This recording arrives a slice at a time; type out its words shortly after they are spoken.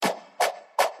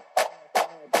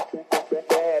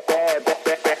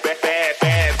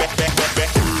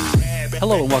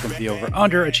Hello and welcome to the Over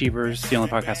Underachievers, the only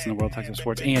podcast in the world talking about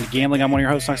sports and gambling. I'm one of your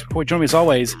hosts, Knox McCoy. Joining me as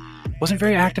always, wasn't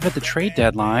very active at the trade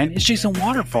deadline. It's Jason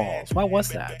Waterfalls. Why was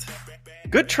that?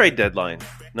 Good trade deadline.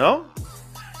 No?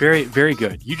 Very, very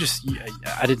good.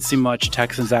 I didn't see much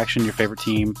Texans action, your favorite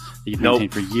team that you've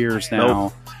maintained for years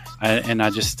now. And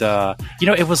I just,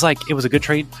 it was a good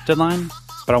trade deadline,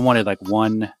 but I wanted like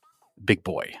one big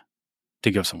boy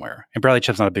to go somewhere. And Bradley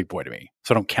Chubb's not a big boy to me,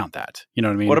 so I don't count that. You know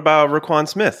what I mean? What about Roquan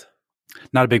Smith?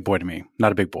 Not a big boy to me.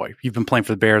 Not a big boy. You've been playing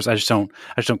for the Bears. I just don't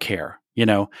care. You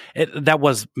know, that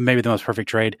was maybe the most perfect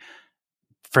trade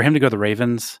for him to go to the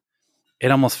Ravens.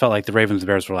 It almost felt like the Ravens and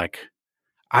Bears were like,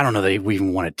 I don't know that we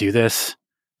even want to do this,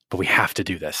 but we have to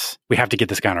do this. We have to get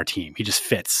this guy on our team. He just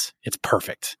fits. It's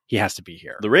perfect. He has to be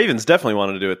here. The Ravens definitely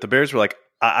wanted to do it. The Bears were like,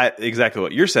 I exactly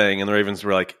what you're saying. And the Ravens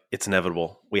were like, it's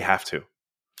inevitable. We have to.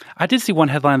 I did see one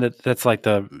headline that's like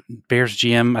the Bears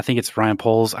GM. I think it's Ryan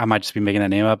Poles. I might just be making that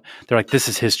name up. They're like, this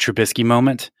is his Trubisky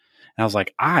moment. And I was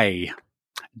like, I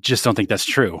just don't think that's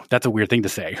true. That's a weird thing to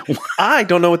say. I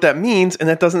don't know what that means, and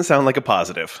that doesn't sound like a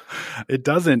positive. It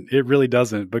doesn't. It really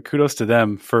doesn't. But kudos to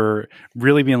them for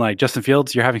really being like, Justin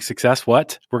Fields, you're having success.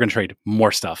 What? We're going to trade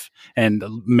more stuff and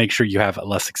make sure you have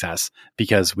less success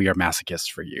because we are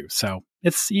masochists for you. So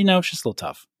it's just a little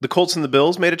tough. The Colts and the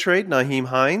Bills made a trade. Naheem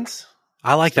Hines.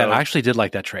 I like that. I actually did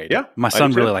like that trade. Yeah, my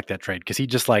son really liked that trade because he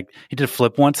did a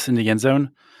flip once in the end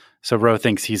zone. So Rowe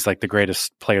thinks he's like the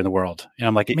greatest player in the world. And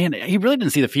I'm like, man, he really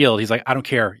didn't see the field. He's like, I don't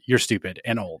care. You're stupid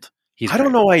and old. I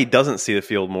don't know why he doesn't see the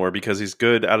field more because he's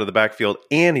good out of the backfield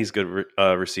and he's good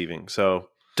receiving. So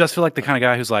does feel like the kind of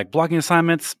guy who's like blocking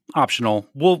assignments optional.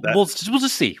 We'll just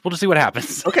see. We'll just see what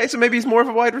happens. Okay, so maybe he's more of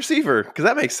a wide receiver because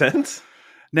that makes sense.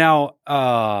 Now,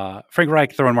 Frank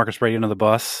Reich throwing Marcus Brady under the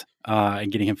bus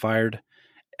and getting him fired.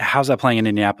 How's that playing in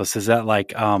Indianapolis? Is that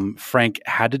like Frank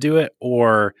had to do it,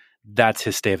 or that's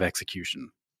his stay of execution?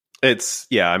 It's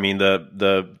I mean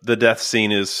the death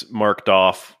scene is marked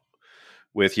off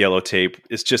with yellow tape.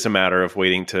 It's just a matter of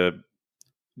waiting to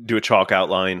do a chalk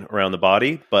outline around the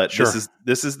body. But sure.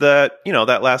 this is that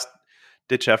that last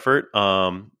ditch effort.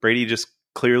 Brady just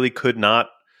clearly could not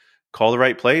call the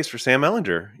right plays for Sam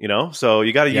Ehlinger. So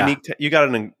you got you got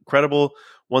an incredible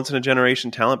once in a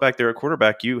generation talent back there at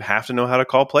quarterback. You have to know how to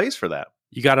call plays for that.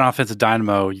 You got an offensive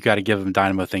dynamo. You got to give him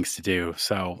dynamo things to do.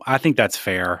 So I think that's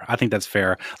fair.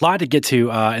 A lot to get to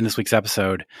in this week's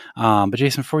episode. But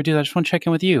Jason, before we do that, I just want to check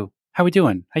in with you. How we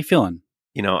doing? How you feeling?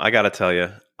 I got to tell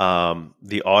you,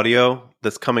 the audio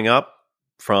that's coming up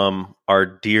from our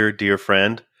dear, dear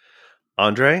friend,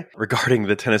 Andre, regarding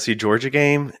the Tennessee-Georgia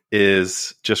game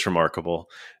is just remarkable.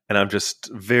 And I'm just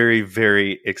very,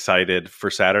 very excited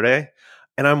for Saturday.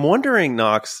 And I'm wondering,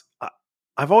 Knox,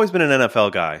 I've always been an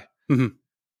NFL guy. Mm-hmm.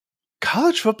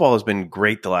 College football has been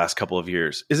great the last couple of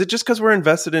years. Is it just because we're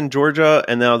invested in Georgia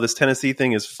and now this Tennessee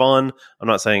thing is fun? I'm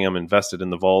not saying I'm invested in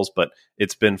the Vols, but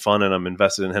it's been fun and I'm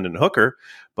invested in Hendon Hooker.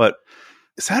 But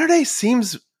Saturday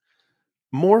seems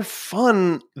more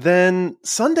fun than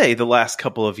Sunday the last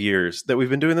couple of years that we've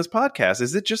been doing this podcast.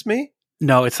 Is it just me?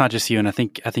 No, it's not just you. And I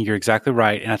think you're exactly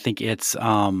right. And I think it's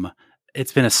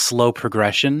been a slow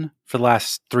progression for the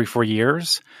last 3-4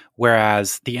 years,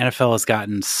 whereas the NFL has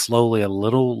gotten slowly a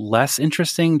little less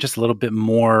interesting, just a little bit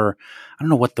more, I don't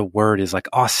know what the word is, like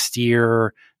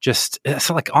austere.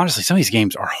 So like, honestly, some of these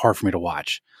games are hard for me to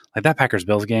watch. Like that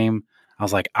Packers-Bills game, I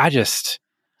was like, I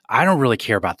don't really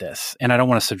care about this, and I don't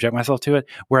want to subject myself to it.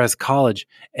 Whereas college,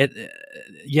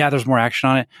 there's more action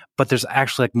on it, but there's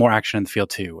actually like more action in the field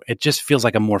too. It just feels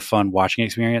like a more fun watching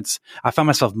experience. I found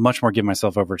myself much more giving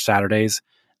myself over Saturdays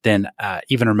than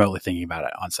even remotely thinking about it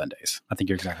on Sundays. I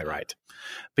think you're exactly right.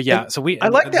 But yeah, and so I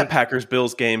like that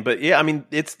Packers-Bills game, but yeah, I mean,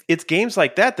 it's games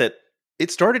like that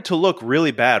it started to look really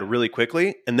bad really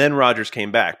quickly, and then Rodgers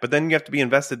came back. But then you have to be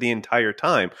invested the entire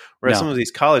time. Whereas some of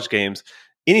these college games,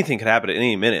 anything could happen at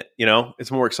any minute. It's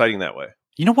more exciting that way.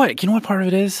 You know what part of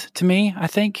it is to me? I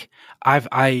think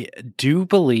I do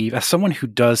believe, as someone who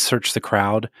does search the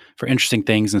crowd for interesting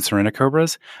things in Serena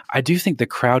Cobras, I do think the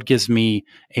crowd gives me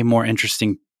a more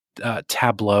interesting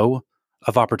tableau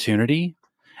of opportunity.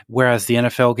 Whereas the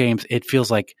NFL games, it feels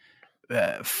like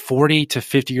 40 to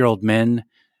 50-year-old men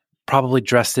probably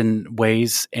dressed in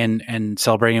ways and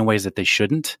celebrating in ways that they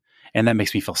shouldn't. And that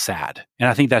makes me feel sad. And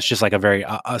I think that's just like a very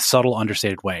subtle,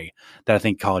 understated way that I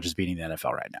think college is beating the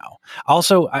NFL right now.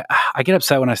 Also, I get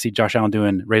upset when I see Josh Allen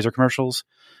doing razor commercials,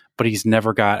 but he's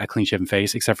never got a clean-shaven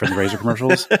face except for the razor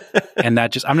commercials. And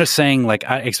I'm just saying, like,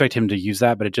 I expect him to use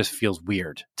that, but it just feels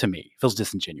weird to me. It feels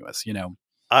disingenuous,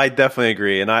 I definitely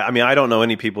agree. And I mean, I don't know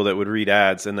any people that would read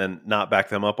ads and then not back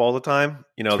them up all the time.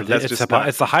 That's just not.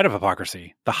 It's the height of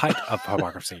hypocrisy. The height of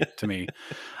hypocrisy to me.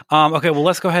 Okay, well,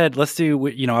 let's go ahead. Let's do,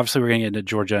 obviously we're going to get into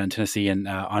Georgia and Tennessee and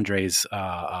Andre's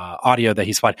audio that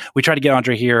he supplied. We tried to get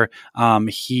Andre here.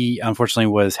 He unfortunately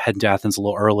was heading to Athens a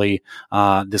little early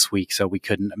this week, so we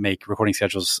couldn't make recording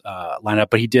schedules line up,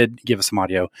 but he did give us some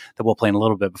audio that we'll play in a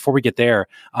little bit. Before we get there,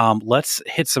 let's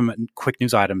hit some quick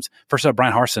news items. First up,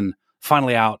 Brian Harsin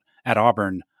finally out at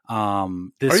Auburn. Are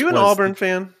you an Auburn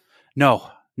fan? No.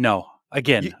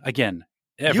 Again,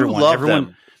 everyone tries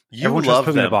to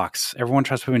put me in a box. Everyone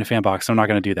tries to put me in a fan box. So I'm not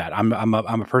going to do that. I'm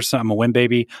a person. I'm a win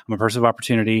baby. I'm a person of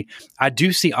opportunity. I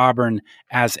do see Auburn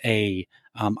as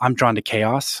I'm drawn to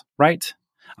chaos, right?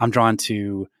 I'm drawn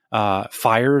to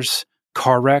fires,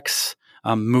 car wrecks,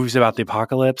 movies about the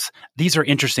apocalypse. These are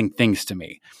interesting things to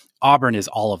me. Auburn is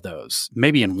all of those,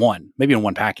 maybe in one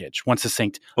package, one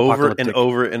succinct over and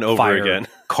over again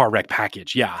car wreck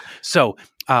package. Yeah. So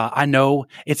I know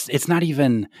it's not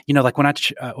even, like when I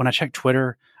check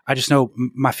Twitter, I just know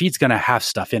my feed's going to have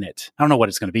stuff in it. I don't know what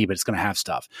it's going to be, but it's going to have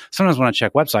stuff. Sometimes when I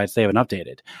check websites, they haven't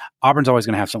updated. Auburn's always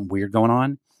going to have something weird going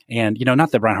on. And,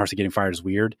 not that Brian Harsin getting fired is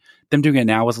weird. Them doing it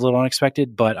now was a little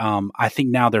unexpected, but I think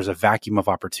now there's a vacuum of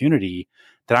opportunity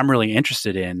that I'm really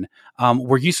interested in.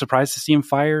 Were you surprised to see him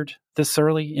fired this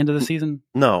early into the season?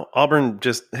 No, Auburn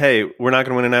hey, we're not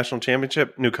going to win a national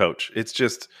championship. New coach. It's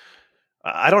just,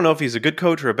 I don't know if he's a good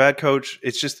coach or a bad coach.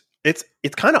 It's just, it's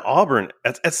kind of Auburn.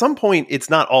 At some point, it's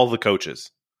not all the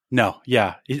coaches. No,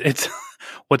 yeah, it's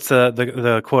what's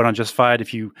the quote on Justified?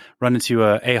 If you run into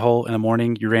a a-hole in the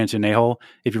morning, you ran into an a-hole.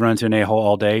 If you run into an a-hole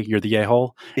all day, you're the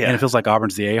a-hole. Yeah. And it feels like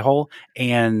Auburn's the a-hole.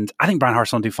 And I think Brian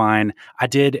Harsin will do fine. I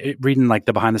did reading like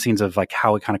the behind the scenes of like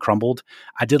how it kind of crumbled.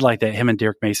 I did like that him and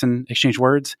Derek Mason exchanged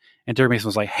words, and Derek Mason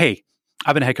was like, "Hey,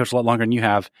 I've been a head coach a lot longer than you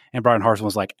have," and Brian Harsin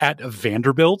was like, "At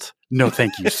Vanderbilt? No,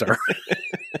 thank you, sir."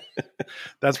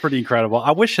 That's pretty incredible.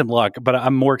 I wish him luck, but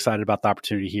I'm more excited about the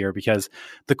opportunity here because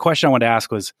the question I wanted to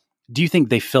ask was, do you think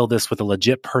they fill this with a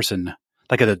legit person,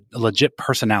 like a legit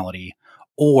personality,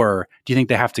 or do you think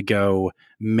they have to go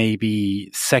maybe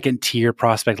second tier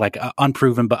prospect, like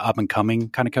unproven but up and coming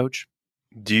kind of coach?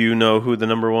 Do you know who the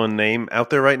number one name out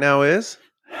there right now is?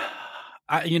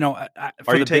 For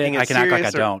the bit, I can act like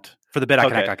I don't. For the bit, I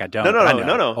can act like I don't.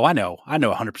 No. Oh, I know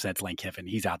 100% it's Lane Kiffin.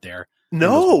 He's out there.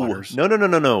 No.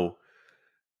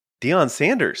 Deion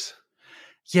Sanders.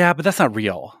 Yeah, but that's not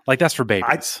real. Like, that's for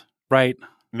babies, right?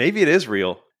 Maybe it is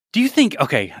real. Do you think,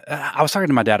 okay, I was talking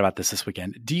to my dad about this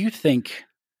weekend. Do you think,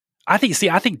 I think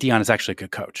Deion is actually a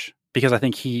good coach because I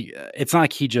think it's not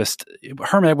like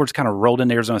Herman Edwards kind of rolled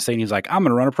into Arizona State and he's like, I'm going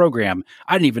to run a program.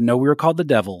 I didn't even know we were called the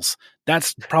Devils.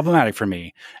 That's problematic for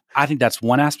me. I think that's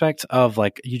one aspect of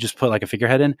like, you just put like a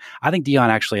figurehead in. I think Deion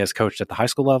actually has coached at the high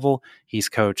school level. He's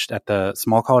coached at the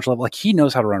small college level. Like, he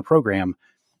knows how to run a program.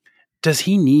 Does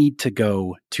he need to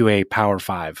go to a Power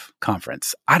 5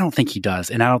 conference? I don't think he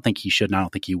does, and I don't think he should, and I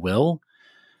don't think he will.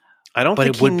 I don't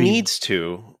think he needs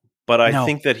to, but I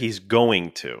think that he's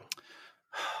going to.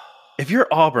 If you're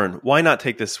Auburn, why not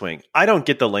take this swing? I don't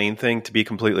get the Lane thing, to be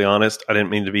completely honest. I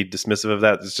didn't mean to be dismissive of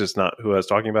that. It's just not who I was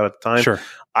talking about at the time. Sure.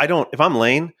 If I'm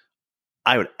Lane,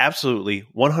 I would absolutely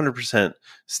 100%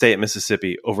 stay at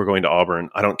Mississippi over going to Auburn.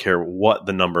 I don't care what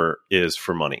the number is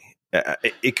for money.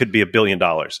 It could be $1 billion,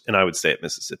 and I would stay at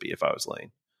Mississippi if I was Lane.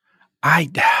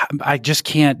 I just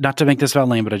can't, not to make this about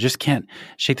Lane, but I just can't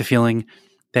shake the feeling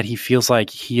that he feels like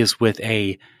he is with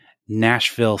a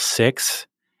Nashville 6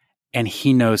 and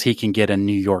he knows he can get a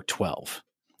New York 12.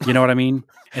 You know what I mean?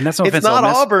 And that's no offense. It's not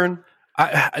Auburn.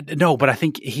 No, but I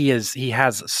think he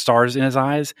has stars in his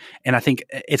eyes, and I think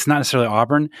it's not necessarily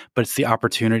Auburn, but it's the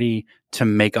opportunity to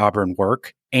make Auburn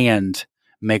work and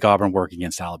make Auburn work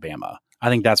against Alabama. I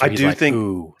think that's what he's like,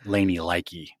 ooh, Laney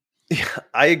likey. Yeah,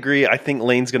 I agree. I think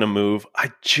Lane's going to move.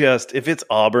 If it's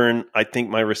Auburn, I think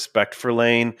my respect for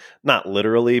Lane, not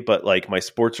literally, but like my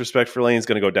sports respect for Lane is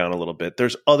going to go down a little bit.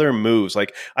 There's other moves.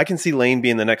 Like, I can see Lane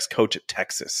being the next coach at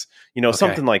Texas,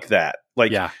 something like that.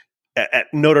 Like, yeah. At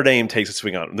Notre Dame takes a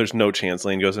swing on him. There's no chance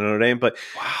Lane goes to Notre Dame, but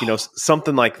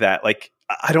something like that. Like,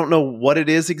 I don't know what it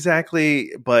is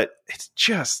exactly, but it's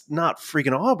just not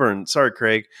freaking Auburn. Sorry,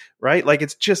 Craig. Right? Like,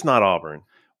 it's just not Auburn.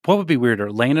 What would be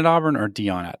weirder, Lane at Auburn or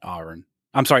Deion at Auburn?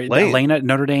 I'm sorry, Lane at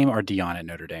Notre Dame or Deion at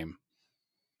Notre Dame?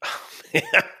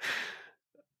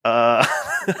 I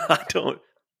don't.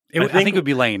 I think it would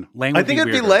be Lane. I think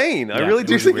it'd be Lane. I really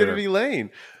do think it'd be Lane.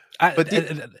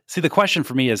 See, the question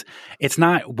for me is, it's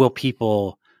not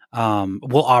will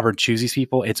Auburn choose these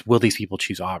people? It's will these people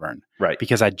choose Auburn? Right.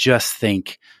 Because I just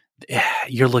think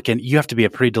you have to be a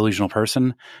pretty delusional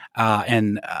person.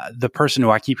 And the person who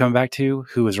I keep coming back to,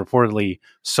 who is reportedly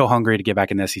so hungry to get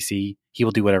back in the SEC, he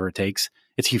will do whatever it takes.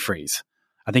 It's Hugh Freeze.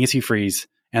 I think it's Hugh Freeze.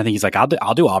 And I think he's like, I'll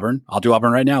do Auburn. I'll do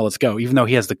Auburn right now. Let's go. Even though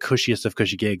he has the cushiest of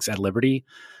cushy gigs at Liberty,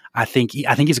 I think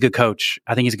he's a good coach.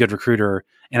 I think he's a good recruiter.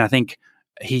 And I think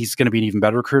he's going to be an even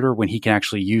better recruiter when he can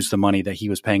actually use the money that he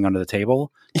was paying under the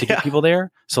table to get people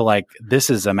there. So like, this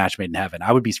is a match made in heaven.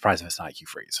 I would be surprised if it's not Hugh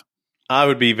Freeze. I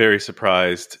would be very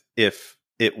surprised if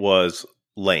it was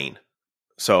Lane.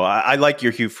 So I like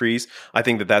your Hugh Freeze. I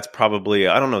think that's probably,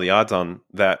 I don't know the odds on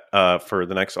that for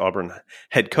the next Auburn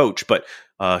head coach, but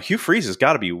Hugh Freeze has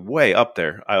got to be way up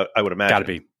there, I would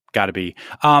imagine. Got to be.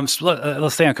 So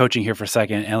let's stay on coaching here for a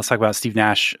second, and let's talk about Steve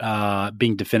Nash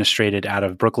being defenestrated out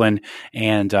of Brooklyn,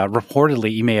 and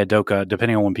reportedly Ime Udoka,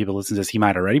 depending on when people listen to this, he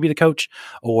might already be the coach,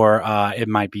 or it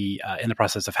might be in the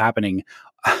process of happening.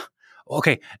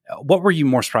 Okay, what were you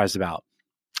more surprised about?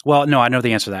 Well, no, I know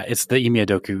the answer to that. It's the Ime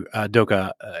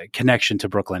Udoka connection to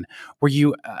Brooklyn. Were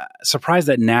you surprised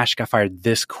that Nash got fired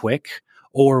this quick,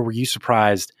 or were you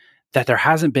surprised that there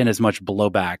hasn't been as much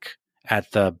blowback at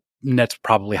the Nets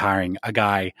probably hiring a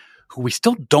guy who we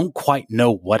still don't quite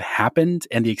know what happened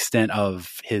and the extent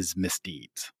of his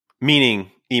misdeeds?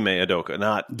 Meaning Ime Udoka,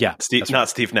 not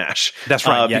Steve Nash. That's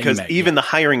right. Because even the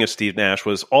hiring of Steve Nash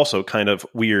was also kind of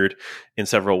weird in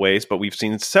several ways, but we've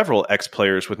seen several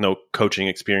ex-players with no coaching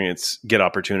experience get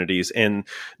opportunities. And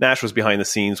Nash was behind the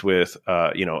scenes with,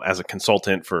 as a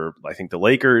consultant for, I think, the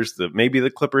Lakers, maybe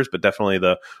the Clippers, but definitely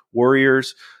the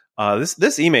Warriors.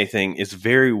 This Ime thing is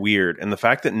very weird. And the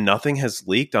fact that nothing has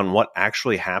leaked on what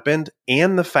actually happened,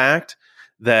 and the fact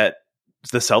that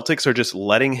the Celtics are just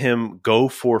letting him go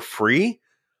for free.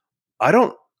 I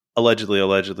don't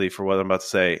allegedly for what I'm about to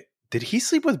say. Did he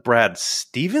sleep with Brad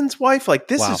Stevens' wife? Like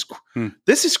this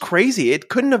this is crazy. It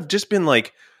couldn't have just been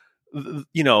like,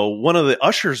 one of the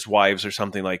Usher's wives or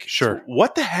something. Like, sure.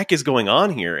 What the heck is going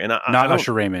on here? And not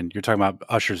Usher Raymond. You're talking about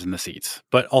Ushers in the seats,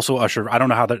 but also Usher. I don't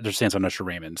know how their stance on Usher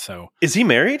Raymond. So is he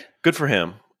married? Good for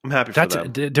him. I'm happy for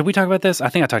that. Did we talk about this? I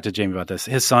think I talked to Jamie about this.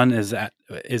 His son is at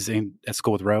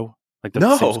school with Roe. Like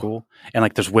the same school. And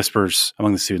like there's whispers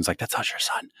among the students like, that's Usher's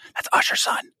son. That's Usher's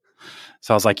son.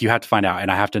 So I was like, you have to find out,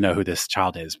 and I have to know who this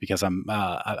child is because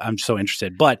I'm so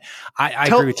interested. But I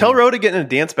agree with tell Roe to get in a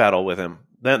dance battle with him.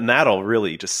 That'll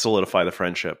really just solidify the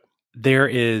friendship. There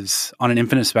is, on an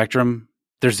infinite spectrum,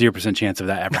 there's 0% chance of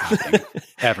that ever happening.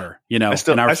 Ever. I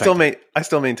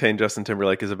still maintain Justin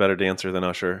Timberlake is a better dancer than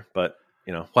Usher, but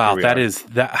wow, that is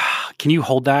that. Can you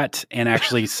hold that and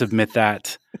actually submit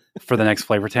that for the next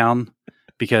Flavor Town?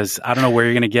 Because I don't know where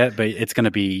you're going to get, but it's going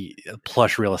to be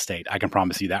plush real estate. I can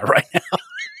promise you that right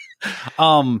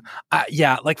now.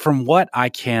 Like from what I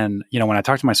can, when I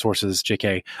talk to my sources,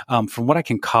 JK, from what I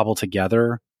can cobble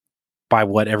together by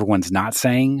what everyone's not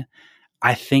saying,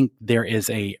 I think there is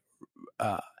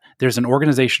there's an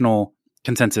organizational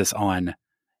consensus on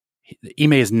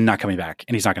Ime is not coming back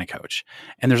and he's not going to coach.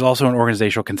 And there's also an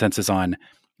organizational consensus on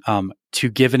to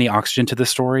give any oxygen to this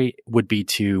story would be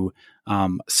to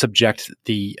subject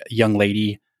the young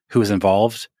lady who is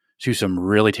involved to some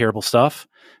really terrible stuff.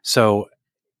 So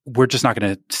we're just not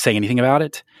going to say anything about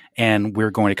it. And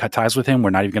we're going to cut ties with him. We're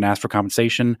not even going to ask for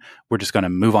compensation. We're just going to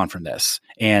move on from this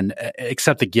and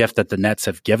accept the gift that the Nets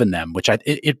have given them, which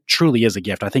it truly is a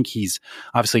gift. I think he's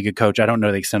obviously a good coach. I don't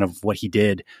know the extent of what he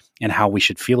did and how we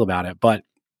should feel about it. But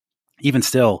even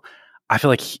still, I feel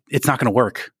like it's not going to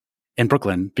work in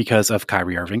Brooklyn because of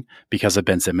Kyrie Irving, because of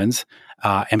Ben Simmons,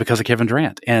 and because of Kevin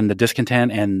Durant and the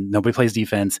discontent and nobody plays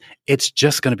defense. It's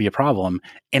just going to be a problem.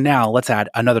 And now let's add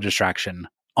another distraction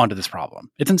onto this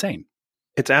problem. It's insane.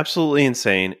 It's absolutely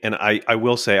insane. And I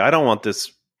will say, I don't want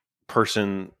this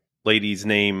lady's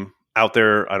name out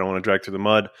there. I don't want to drag through the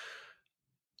mud.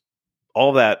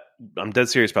 All that, I'm dead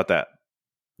serious about that.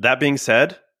 That being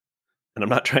said, and I'm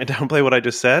not trying to downplay what I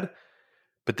just said,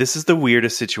 but this is the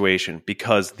weirdest situation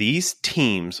because these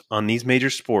teams on these major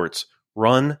sports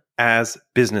run as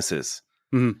businesses.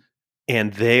 Mm-hmm.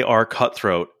 And they are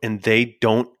cutthroat and they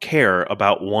don't care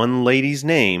about one woman's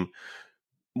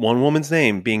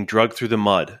name being dragged through the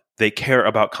mud. They care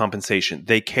about compensation.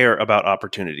 They care about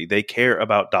opportunity. They care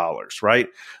about dollars, right?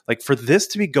 Like for this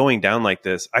to be going down like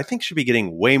this, I think should be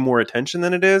getting way more attention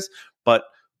than it is. But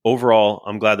overall,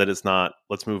 I'm glad that it's not,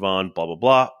 let's move on, blah, blah,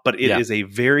 blah. But it is a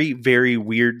very, very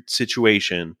weird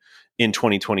situation in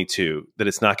 2022 that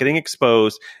it's not getting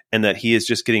exposed and that he is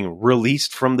just getting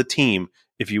released from the team,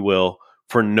 if you will,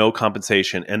 for no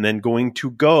compensation and then going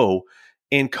to go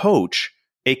and coach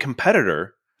a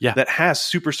competitor that has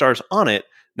superstars on it.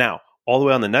 Now, all the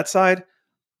way on the net side,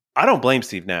 I don't blame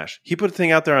Steve Nash. He put a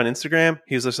thing out there on Instagram.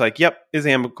 He was just like, yep, it's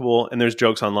amicable. And there's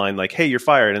jokes online like, hey, you're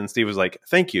fired. And Steve was like,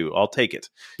 thank you. I'll take it.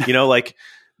 Like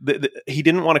he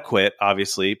didn't want to quit,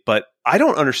 obviously. But I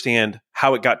don't understand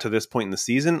how it got to this point in the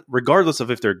season, regardless of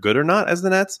if they're good or not as the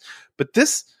Nets. But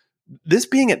this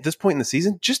being at this point in the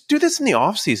season, just do this in the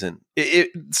offseason.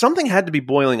 Something had to be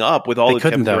boiling up with all the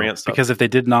Kevin Durant stuff. Because if they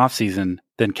did an offseason,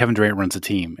 then Kevin Durant runs the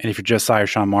team. And if you're Josiah or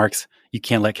Sean Marks, you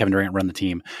can't let Kevin Durant run the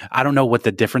team. I don't know what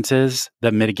the difference is,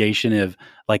 the mitigation of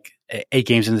like 8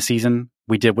 games in the season.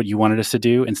 We did what you wanted us to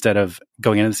do instead of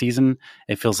going into the season.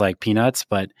 It feels like peanuts.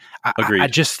 But I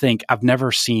just think I've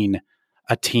never seen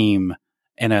a team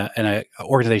and a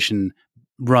organization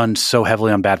run so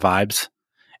heavily on bad vibes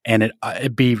and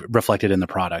it be reflected in the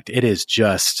product. It is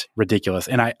just ridiculous.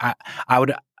 And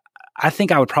I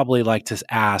think I would probably like to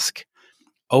ask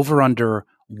over under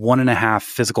 1.5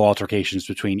 physical altercations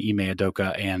between Ime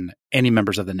Udoka and any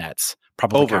members of the Nets.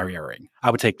 Probably over. Kyrie Irving.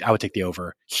 I would take the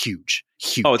over. Huge.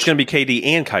 Oh, it's going to be KD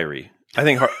and Kyrie. I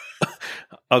think. I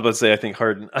was about to say I think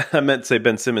Harden. I meant to say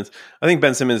Ben Simmons. I think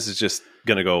Ben Simmons is just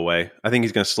going to go away. I think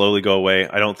he's going to slowly go away.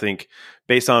 I don't think,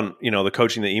 based on the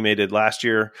coaching that Ime did last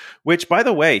year, which by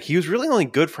the way, he was really only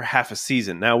good for half a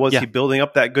season. Now, was he building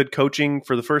up that good coaching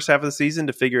for the first half of the season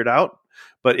to figure it out?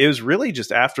 But it was really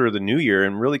just after the new year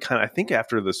and really kind of, I think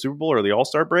after the Super Bowl or the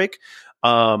All-Star break,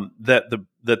 that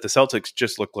the Celtics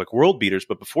just looked like world beaters.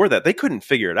 But before that, they couldn't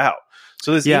figure it out.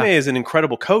 So this Ime is an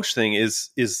incredible coach thing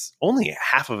is only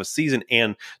half of a season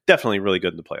and definitely really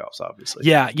good in the playoffs, obviously.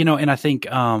 Yeah, and I think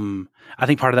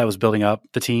part of that was building up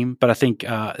the team. But I think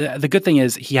the good thing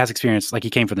is he has experience. Like he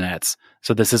came from the Nets,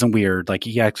 so this isn't weird. Like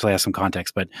he actually has some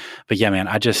context. But yeah, man,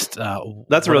 I just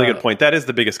that's a really good point. That is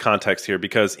the biggest context here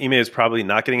because Ime is probably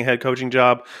not getting a head coaching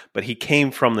job, but he came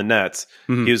from the Nets.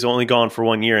 Mm-hmm. He was only gone for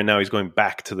 1 year, and now he's going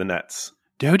back to the Nets.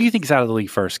 Who do you think is out of the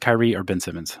league first, Kyrie or Ben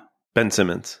Simmons? Ben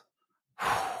Simmons.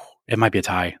 It might be a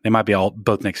tie. They might be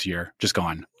both next year, just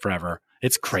gone forever.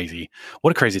 It's crazy.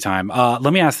 What a crazy time.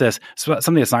 Let me ask this.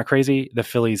 Something that's not crazy, the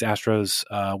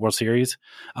Phillies-Astros World Series.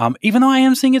 Even though I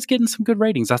am seeing it's getting some good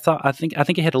ratings. I think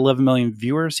it hit 11 million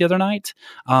viewers the other night.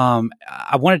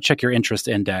 I want to check your interest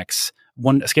index.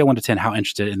 Scale 1 to 10, how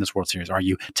interested in this World Series are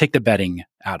you? Take the betting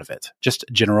out of it. Just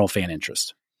general fan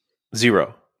interest.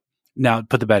 0. Now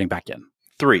put the betting back in.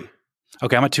 3.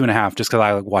 Okay, I'm at 2.5 just because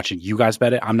I like watching you guys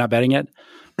bet it. I'm not betting it,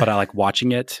 but I like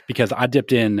watching it because I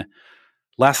dipped in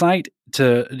last night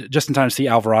to just in time to see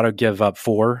Alvarado give up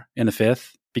 4 in the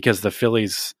 5th because the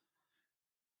Phillies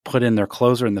put in their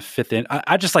closer in the 5th inning.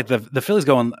 I just like the Phillies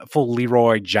going full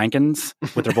Leroy Jenkins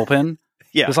with their bullpen.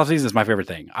 Yeah, this offseason is my favorite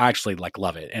thing. I actually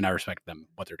love it and I respect them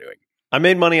what they're doing. I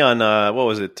made money on, what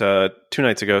was it, 2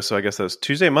 nights ago. So I guess that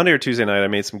was Monday or Tuesday night. I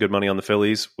made some good money on the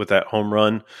Phillies with that home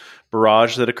run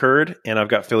barrage that occurred. And I've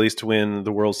got Phillies to win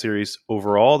the World Series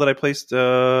overall that I placed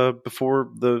before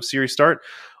the series start.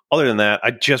 Other than that,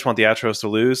 I just want the Astros to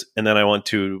lose. And then I want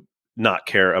to not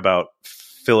care about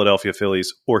Philadelphia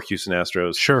Phillies or Houston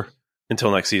Astros. Sure.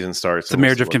 Until next season starts. It's a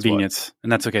marriage of convenience.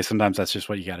 And that's okay. Sometimes that's just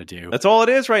what you got to do. That's all it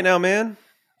is right now, man.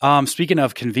 Speaking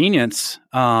of convenience,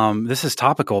 this is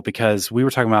topical because we were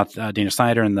talking about Daniel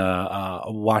Snyder and the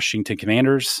Washington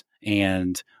Commanders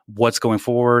and what's going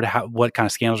forward, what kind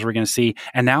of scandals we're going to see.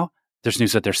 And now there's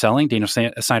news that they're selling. Daniel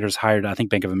Snyder's hired, I think,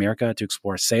 Bank of America to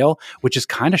explore a sale, which is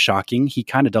kind of shocking. He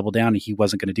kind of doubled down and he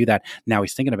wasn't going to do that. Now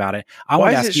he's thinking about it.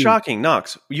 Why is it shocking,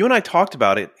 Knox? You and I talked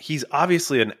about it. He's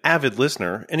obviously an avid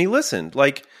listener and he listened.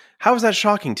 Like, how is that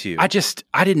shocking to you? I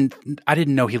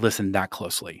didn't know he listened that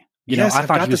closely. I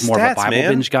thought he was more of a Bible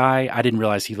binge guy. I didn't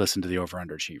realize he listened to the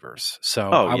over-underachievers. So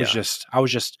I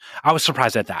was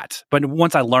surprised at that. But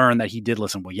once I learned that he did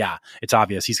listen, well, yeah, it's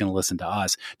obvious he's going to listen to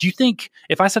us. Do you think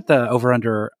if I set the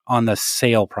over-under on the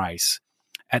sale price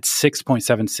at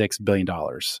 $6.76 billion,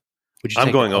 would you take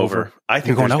I'm going over. I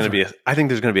think there's going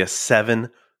to be a 7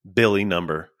 billion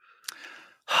number.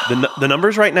 The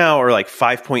numbers right now are like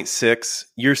 5.6.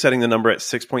 You're setting the number at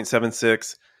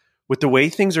 6.76. With the way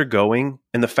things are going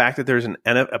and the fact that there's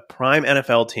a prime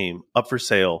NFL team up for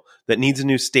sale that needs a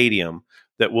new stadium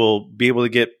that will be able to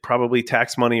get probably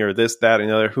tax money or this, that, and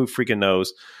the other, who freaking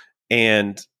knows.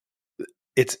 And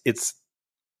it's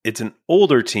an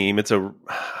older team. I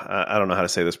don't know how to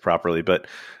say this properly, but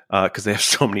because they have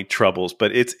so many troubles,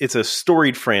 but it's a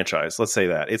storied franchise. Let's say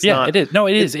that. It is. No,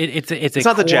 it is. It's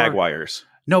not the Jaguars.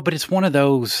 No, but it's one of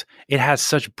those, it has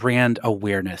such brand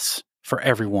awareness for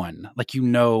everyone. Like,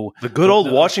 the good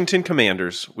old Washington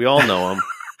Commanders. We all know them.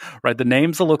 Right. The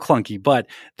name's a little clunky, but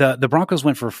the Broncos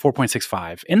went for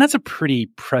 4.65, and that's a pretty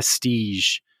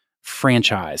prestige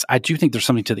franchise. I do think there's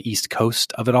something to the East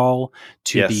Coast of it all,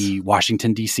 to Yes. the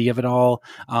Washington, D.C. of it all.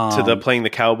 To the playing the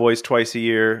Cowboys twice a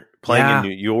year, playing Yeah. in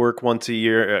New York once a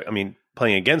year. I mean,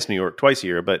 playing against New York twice a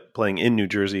year, but playing in New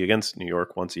Jersey against New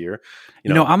York once a year.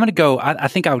 You know, I'm going to go, I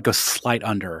think I would go slight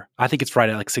under. I think it's right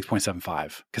at like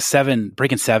 6.75 because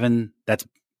breaking 7, that's.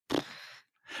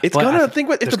 It's But gonna think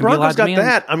what if there's the gonna be a lot Broncos of got demand.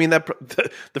 that. I mean,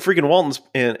 the freaking Waltons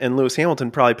and Lewis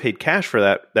Hamilton probably paid cash for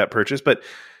that purchase. But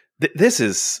this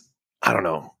is, I don't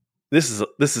know. This is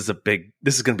going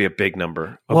to be a big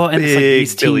number. Well, and it's like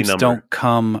these Billy teams number. don't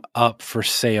come up for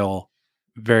sale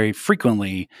very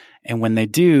frequently, and when they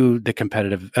do, the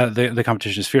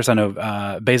competition is fierce. I know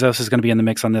Bezos is going to be in the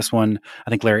mix on this one. I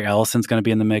think Larry Ellison's going to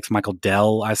be in the mix. Michael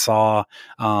Dell, I saw,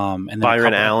 and then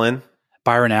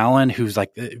Byron Allen, who's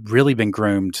like really been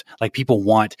groomed. Like people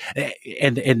want,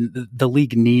 and the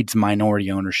league needs minority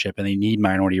ownership, and they need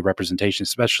minority representation,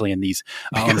 especially in these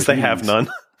because they have none.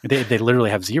 They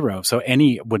literally have zero. So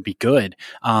any would be good.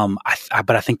 But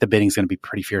I think the bidding is going to be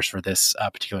pretty fierce for this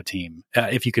particular team.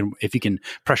 If you can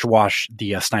pressure wash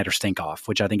the Snyder stink off,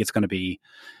 which I think it's going to be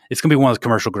one of those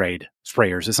commercial grade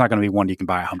sprayers. It's not going to be one you can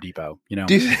buy at Home Depot. You know?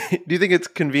 Do you think it's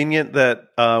convenient that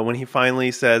when he finally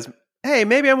says, "Hey,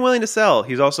 maybe I'm willing to sell,"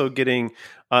 he's also getting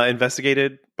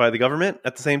investigated by the government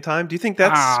at the same time? Do you think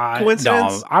that's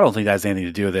coincidence? No, I don't think that has anything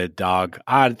to do with it, dog.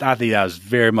 I think that was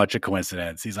very much a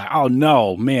coincidence. He's like, oh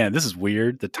no, man, this is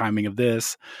weird. The timing of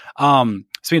this. Speaking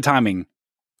of timing,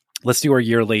 let's do our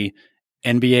yearly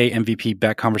NBA MVP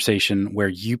bet conversation where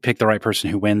you pick the right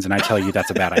person who wins, and I tell you that's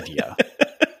a bad idea.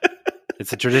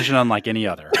 It's a tradition unlike any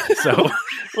other. So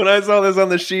when I saw this on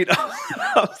the sheet,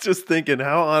 I was just thinking,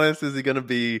 how honest is he going to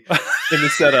be in the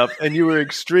setup? And you were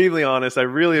extremely honest. I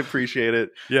really appreciate it.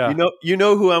 Yeah. You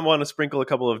know who I want to sprinkle a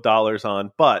couple of dollars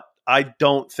on, but I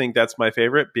don't think that's my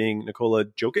favorite, being Nikola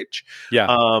Jokic.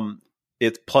 Yeah.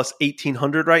 It's plus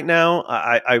 1,800 right now.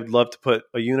 I would love to put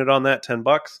a unit on that, $10.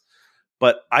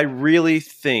 But I really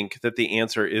think that the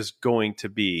answer is going to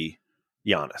be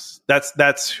Giannis.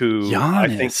 That's who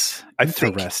Giannis. I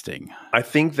think. Interesting. I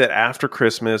think that after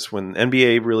Christmas, when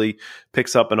NBA really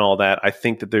picks up and all that, I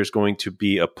think that there's going to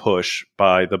be a push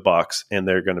by the Bucks, and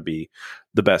they're going to be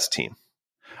the best team.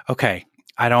 Okay,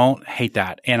 I don't hate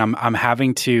that, and I'm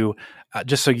having to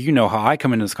just so you know how I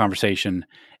come into this conversation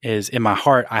is in my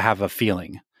heart I have a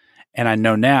feeling, and I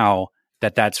know now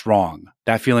that that's wrong.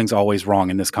 That feeling's always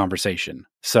wrong in this conversation.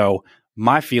 So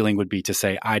my feeling would be to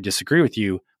say I disagree with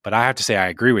you, but I have to say I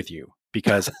agree with you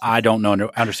because I don't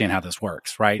understand how this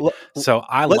works, right? So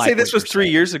let's say this was 3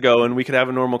 years ago and we could have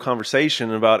a normal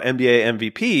conversation about NBA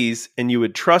MVPs and you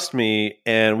would trust me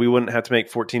and we wouldn't have to make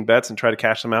 14 bets and try to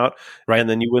cash them out. Right. And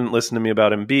then you wouldn't listen to me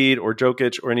about Embiid or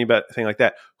Jokic or anything like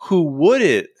that. Who would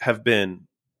it have been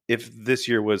if this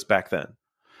year was back then?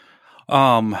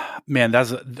 Man,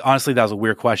 honestly, that was a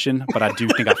weird question, but I do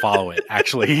think I follow it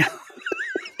actually.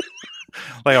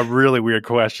 Like a really weird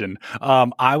question.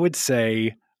 I would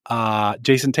say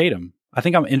Jason Tatum. I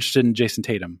think I'm interested in Jason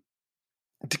Tatum.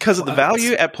 Because of the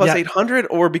value at plus 800,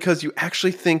 or because you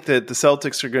actually think that the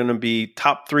Celtics are going to be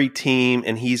top 3 team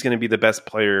and he's going to be the best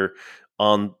player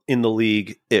in the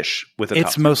league-ish with a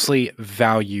It's mostly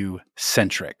value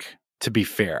centric, to be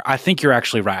fair. I think you're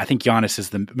actually right. I think Giannis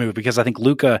is the move because I think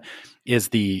Luka is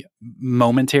the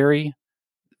momentary.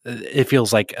 It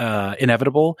feels like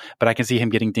inevitable, but I can see him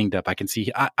getting dinged up.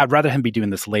 I'd rather him be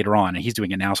doing this later on, and he's doing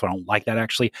it now, so I don't like that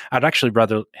actually. I'd actually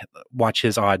rather watch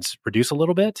his odds reduce a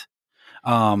little bit.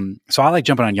 So I like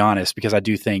jumping on Giannis because I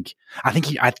just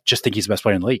think he's the best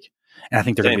player in the league, and I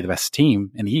think they're going to be the best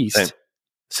team in the East. Same.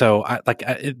 So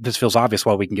this feels obvious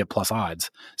why we can get plus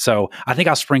odds. So I think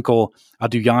I'll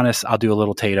do Giannis, I'll do a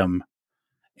little Tatum,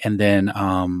 and then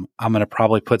I'm going to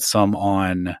probably put some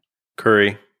on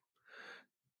Curry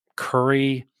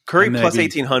plus plus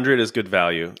 1,800 is good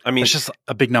value. I mean, it's just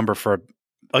a big number for.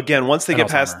 Again, once they get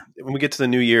past, when we get to the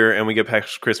new year and we get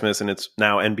past Christmas and it's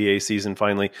now NBA season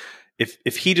finally,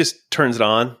 if he just turns it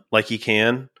on like he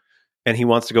can and he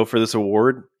wants to go for this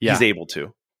award, he's able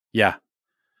to. Yeah.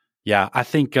 Yeah. I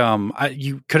think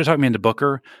you could have talked me into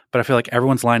Booker, but I feel like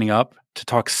everyone's lining up to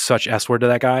talk such S-word to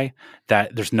that guy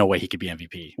that there's no way he could be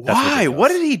MVP. That's Why? Ridiculous. What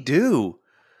did he do?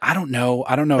 I don't know.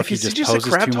 If he just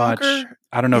poses too much.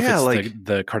 I don't know if it's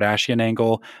the Kardashian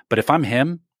angle, but if I'm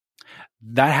him,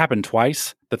 that happened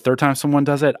twice. The third time someone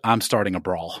does it, I'm starting a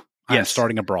brawl. I'm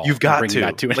starting a brawl. You've got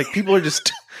to. Like people are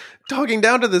just talking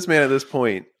down to this man at this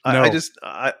point. No.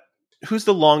 Who's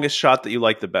the longest shot that you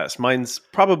like the best? Mine's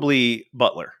probably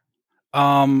Butler.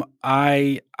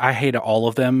 I hate all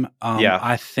of them.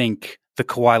 I think the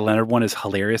Kawhi Leonard one is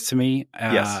hilarious to me.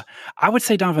 Yes. I would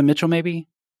say Donovan Mitchell maybe.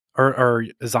 or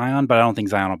Zion, but I don't think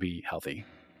Zion will be healthy.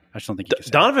 I just don't think he can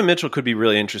stay. Donovan Mitchell could be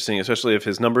really interesting, especially if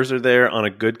his numbers are there on a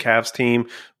good Cavs team,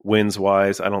 wins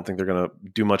wise. I don't think they're going to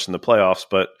do much in the playoffs,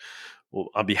 but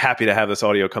I'll be happy to have this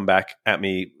audio come back at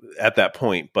me at that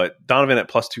point. But Donovan at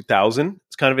plus 2,000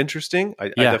 is kind of interesting. I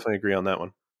definitely agree on that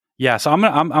one. Yeah, so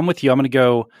I'm with you. I'm going to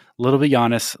go a little bit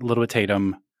Giannis, a little bit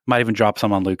Tatum. Might even drop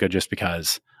some on Luka just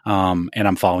because. And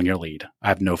I'm following your lead. I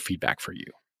have no feedback for you.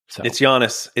 So it's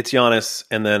Giannis,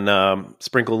 and then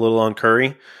sprinkle a little on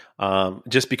Curry.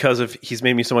 Just because of he's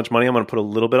made me so much money, I'm going to put a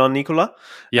little bit on Nikola.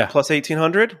 Yeah, plus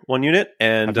 1,800, 1 unit,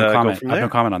 and go from there. I have no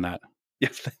comment on that. Yeah,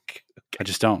 thank you. I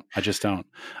just don't.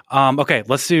 Okay,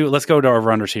 let's go to our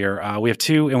runners here. We have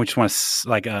two, and we just want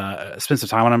to spend some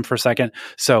time on them for a second.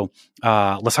 So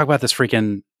let's talk about this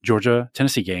freaking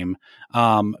Georgia-Tennessee game.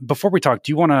 Before we talk,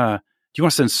 do you want to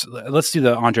send? Let's do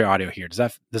the Andre audio here. Does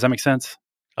that make sense?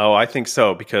 Oh, I think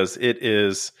so, because it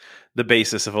is the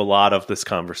basis of a lot of this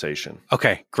conversation.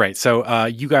 Okay, great. So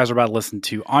you guys are about to listen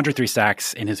to Andre 3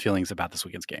 Stacks and his feelings about this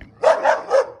weekend's game.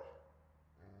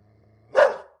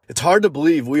 It's hard to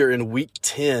believe we are in week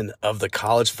 10 of the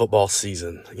college football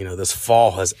season. You know, this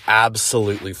fall has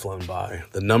absolutely flown by.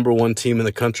 The number one team in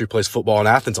the country plays football in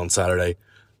Athens on Saturday,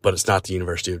 but it's not the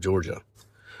University of Georgia.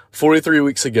 43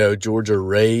 weeks ago, Georgia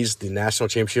raised the national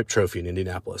championship trophy in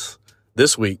Indianapolis.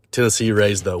 This week, Tennessee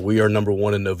raised the "We Are Number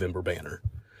One in November" banner.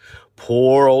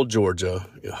 Poor old Georgia.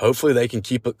 Hopefully they can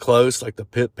keep it close like the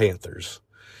Pitt Panthers.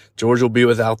 Georgia will be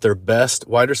without their best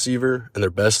wide receiver and their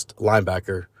best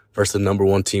linebacker versus the number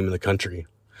one team in the country.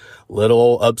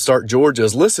 Little upstart Georgia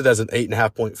is listed as an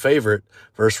 8.5-point favorite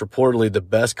versus reportedly the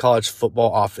best college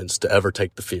football offense to ever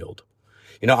take the field.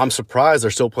 I'm surprised they're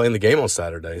still playing the game on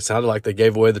Saturday. It sounded like they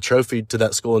gave away the trophy to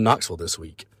that school in Knoxville this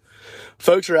week.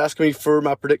 Folks are asking me for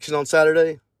my prediction on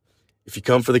Saturday. If you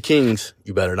come for the Kings,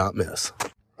 you better not miss.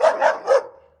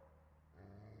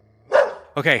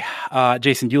 Okay,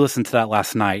 Jason, you listened to that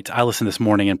last night. I listened this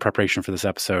morning in preparation for this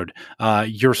episode.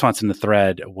 Your response in the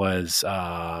thread was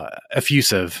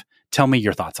effusive. Tell me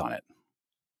your thoughts on it.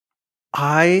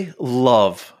 I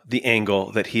love the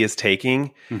angle that he is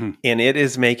taking, and it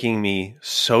is making me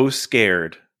so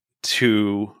scared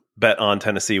to bet on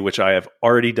Tennessee, which I have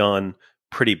already done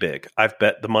pretty big. I've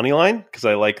bet the money line because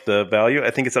I like the value.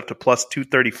 I think it's up to plus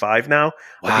 235 now.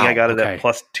 Wow, I think I got it at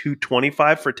plus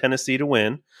 225 for Tennessee to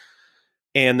win.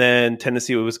 And then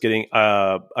Tennessee was getting,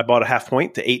 I bought a half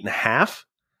point to 8.5.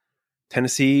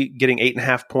 Tennessee getting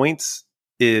 8.5 points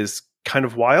is kind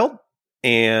of wild.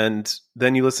 And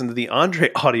then you listen to the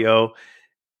Andre audio,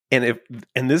 and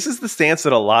this is the stance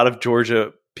that a lot of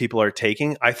Georgia people are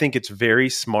taking. I think it's very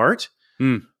smart.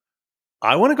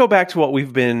 I want to go back to what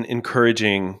we've been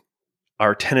encouraging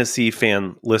our Tennessee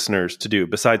fan listeners to do,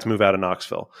 besides move out of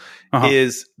Knoxville,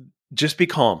 is just be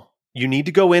calm. You need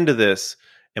to go into this.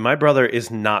 And my brother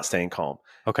is not staying calm.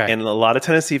 Okay. And a lot of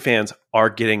Tennessee fans are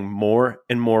getting more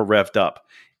and more revved up.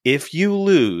 If you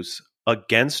lose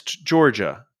against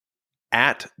Georgia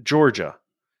at Georgia,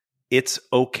 it's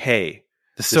okay.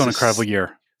 This is still an incredible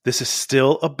year. This is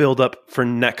still a buildup for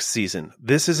next season.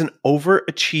 This is an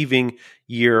overachieving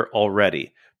year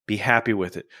already. Be happy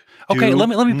with it. Okay, let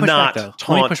me push back, though.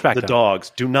 Let me push back the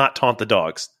dogs. Do not taunt the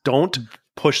dogs. Don't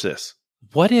push this.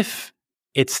 What if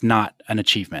it's not an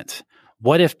achievement?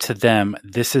 What if to them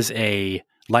this is a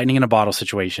lightning in a bottle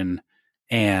situation,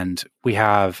 and we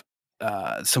have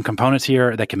some components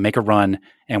here that can make a run,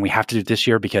 and we have to do it this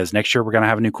year because next year we're going to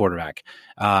have a new quarterback.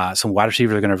 Some wide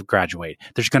receivers are going to graduate.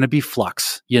 There's going to be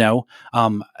flux,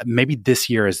 maybe this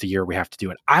year is the year we have to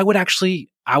do it. I would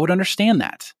understand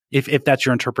that if that's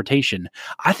your interpretation.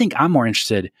 I think I'm more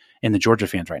interested in the Georgia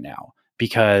fans right now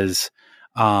because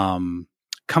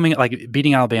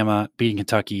beating Alabama, beating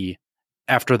Kentucky,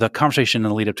 after the conversation in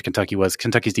the lead up to Kentucky was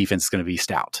Kentucky's defense is going to be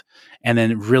stout, and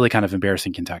then really kind of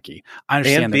embarrassing Kentucky. I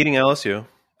understand and beating LSU.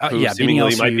 Beating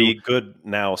LSU might be good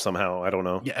now somehow. I don't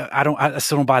know. Yeah, I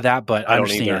still don't buy that, but I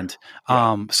understand.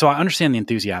 So I understand the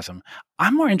enthusiasm.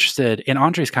 I'm more interested, and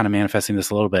Andre's kind of manifesting this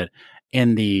a little bit,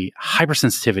 in the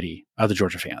hypersensitivity of the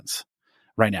Georgia fans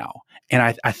right now.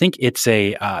 And I think it's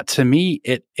to me,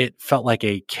 it felt like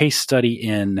a case study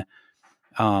in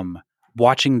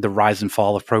watching the rise and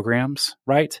fall of programs,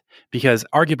 right? Because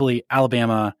arguably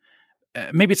Alabama,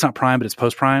 maybe it's not prime, but it's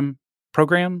post-prime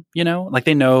program,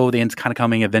 they know the end's kind of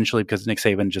coming eventually because Nick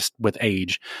Saban just with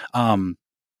age. But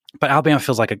Alabama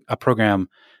feels like a program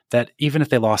that even if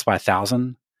they lost by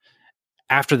 1,000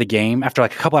 after the game, after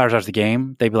like a couple hours after the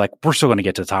game, they'd be like, we're still going to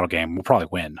get to the title game. We'll probably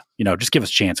win, just give us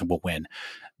a chance and we'll win.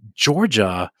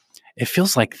 Georgia, it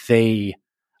feels like they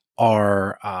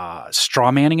are straw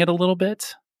manning it a little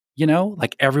bit.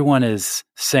 Like everyone is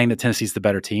saying that Tennessee's the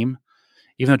better team,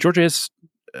 even though Georgia is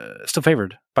still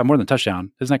favored by more than a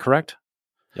touchdown. Isn't that correct?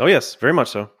 Oh, yes, very much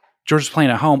so. Georgia's playing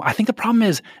at home. I think the problem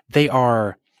is they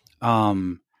are, I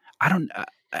don't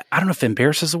know if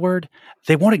embarrassed is the word.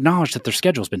 They won't acknowledge that their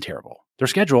schedule's been terrible. Their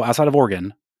schedule outside of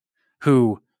Oregon,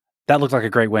 that looked like a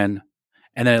great win,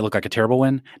 and then it looked like a terrible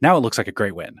win. Now it looks like a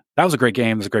great win. That was a great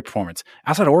game. It was a great performance.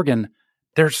 Outside of Oregon,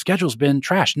 their schedule's been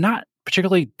trash. Not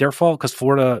particularly their fault because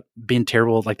Florida being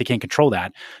terrible, like they can't control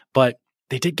that. But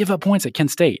they did give up points at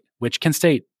Kent State, which Kent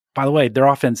State, by the way, their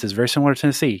offense is very similar to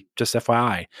Tennessee, just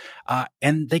FYI.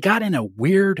 And they got in a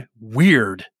weird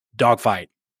dogfight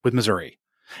with Missouri.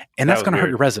 And that's going to hurt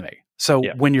your resume. So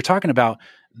when you're talking about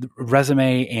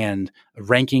resume and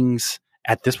rankings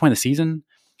at this point in the season,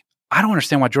 I don't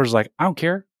understand why Georgia's like, I don't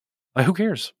care. Like, who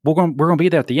cares? We're going to be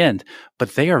there at the end.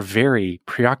 But they are very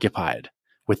preoccupied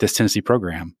with this Tennessee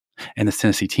program and this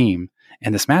Tennessee team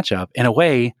and this matchup in a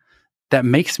way that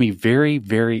makes me very,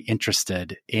 very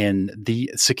interested in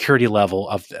the security level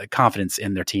of confidence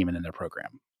in their team and in their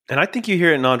program. And I think you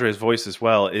hear it in Andre's voice as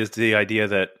well, is the idea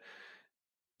that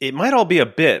it might all be a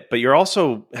bit, but you're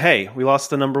also, hey, we lost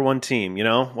the number one team,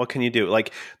 what can you do?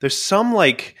 Like, there's some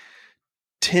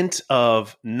tint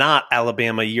of not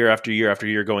Alabama year after year after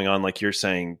year going on, like you're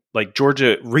saying. Like,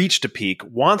 Georgia reached a peak,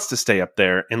 wants to stay up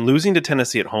there, and losing to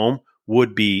Tennessee at home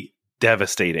would be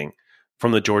devastating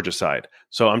from the Georgia side.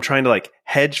 So I'm trying to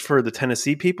hedge for the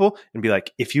Tennessee people and be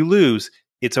like, if you lose,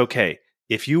 it's okay.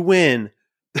 If you win,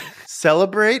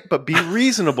 celebrate, but be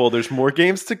reasonable. There's more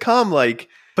games to come.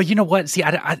 But you know what? See,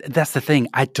 that's the thing.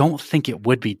 I don't think it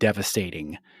would be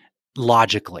devastating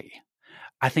logically.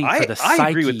 I think for the psyche I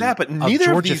agree with that, but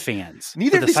neither of of Georgia these fans,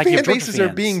 neither of these fan bases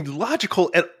are being logical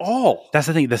at all. That's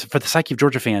the thing. For the psyche of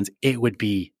Georgia fans, it would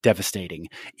be devastating.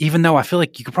 Even though I feel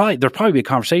like there'd probably be a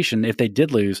conversation if they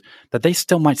did lose that they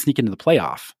still might sneak into the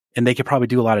playoff and they could probably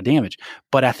do a lot of damage.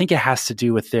 But I think it has to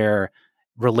do with their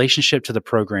relationship to the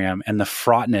program and the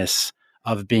fraughtness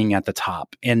of being at the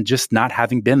top and just not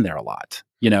having been there a lot.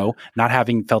 Not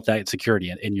having felt that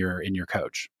security in your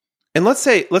coach. And let's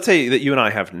say that you and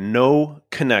I have no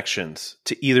connections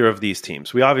to either of these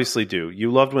teams. We obviously do.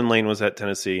 You loved when Lane was at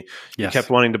Tennessee. You kept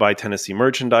wanting to buy Tennessee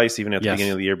merchandise even at the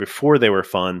beginning of the year before they were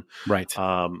fun. Right.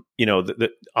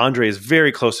 Andre is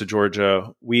very close to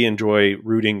Georgia. We enjoy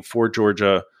rooting for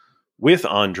Georgia with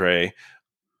Andre.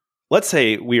 Let's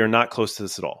say we are not close to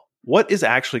this at all. What is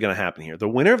actually going to happen here? The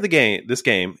winner of this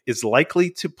game is likely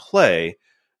to play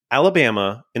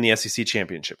Alabama in the SEC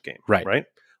championship game. Right.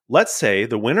 Let's say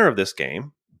the winner of this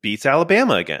game beats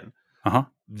Alabama again.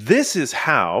 This is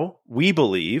how we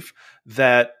believe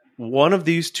that one of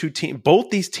these two teams,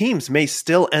 both these teams may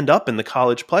still end up in the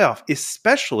college playoff,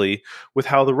 especially with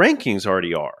how the rankings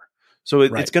already are. So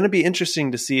it's going to be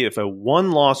interesting to see if a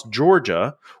one-loss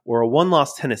Georgia or a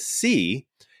one-loss Tennessee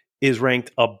is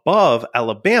ranked above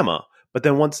Alabama. But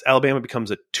then once Alabama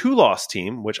becomes a two-loss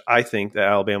team, which I think that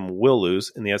Alabama will lose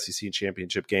in the SEC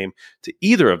championship game to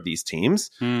either of these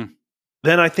teams, then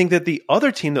I think that the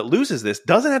other team that loses this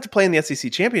doesn't have to play in the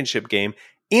SEC championship game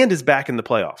and is back in the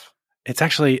playoff. It's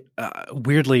actually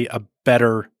weirdly a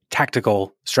better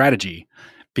tactical strategy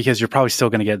because you're probably still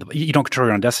going to you don't control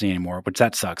your own destiny anymore, which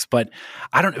that sucks. But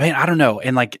I don't know.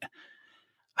 And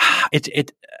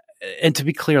and to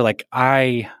be clear,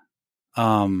 I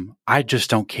just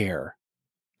don't care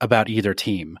about either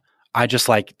team. I just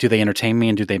do they entertain me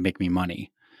and do they make me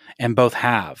money? And both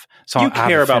have. So you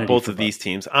care about both of these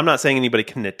teams. I'm not saying anybody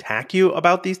can attack you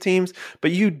about these teams, but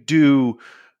you do.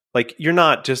 You're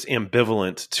not just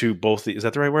ambivalent to both. Is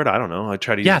that the right word? I don't know. I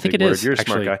try to use I think it word. is. You're a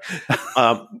smart guy.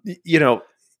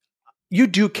 You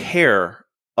do care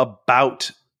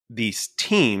about these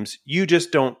teams. You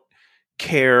just don't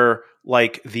care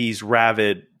like these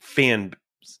rabid fans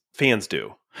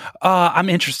do. I'm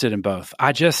interested in both.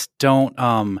 I just don't.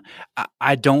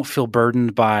 I don't feel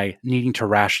burdened by needing to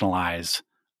rationalize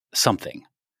something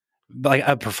like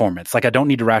a performance. I don't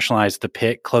need to rationalize the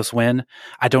Pitt close win.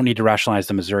 I don't need to rationalize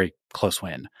the Missouri close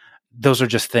win. Those are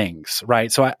just things, right?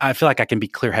 So I feel like I can be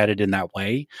clear-headed in that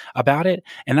way about it,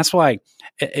 and that's why.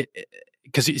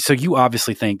 So you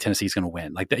obviously think Tennessee's going to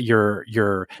win. Do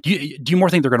you more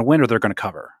think they're going to win or they're going to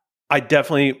cover? I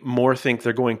definitely more think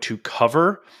they're going to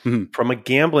cover. From a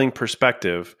gambling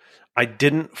perspective, I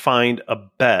didn't find a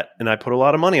bet, and I put a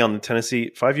lot of money on the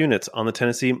Tennessee 5 units on the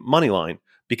Tennessee money line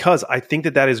because I think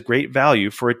that is great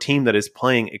value for a team that is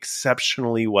playing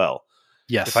exceptionally well.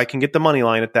 Yes. If I can get the money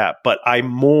line at that, but I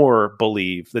more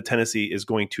believe that Tennessee is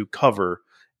going to cover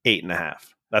 8.5.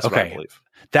 That's what I Okay. believe.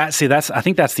 I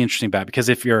think that's the interesting bet, because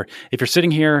if you're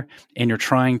sitting here and you're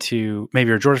trying to, maybe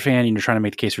you're a Georgia fan and you're trying to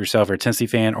make the case for yourself, or a Tennessee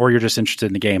fan, or you're just interested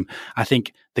in the game, I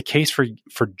think the case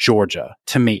for Georgia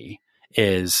to me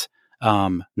is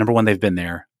number one, they've been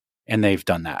there and they've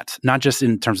done that, not just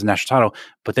in terms of national title,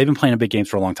 but they've been playing in big games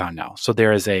for a long time now. So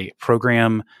there is a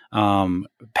program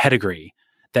pedigree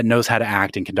that knows how to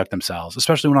act and conduct themselves,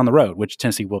 especially when on the road, which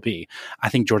Tennessee will be. I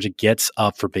think Georgia gets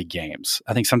up for big games.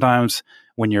 I think sometimes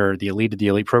when you're the elite of the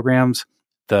elite programs,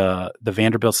 the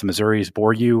Vanderbilts, the Missouris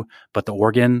bore you, but the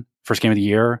Oregon first game of the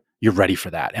year, you're ready for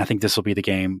that. And I think this will be the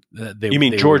game. You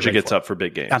mean Georgia gets up for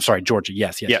big games? I'm sorry, Georgia.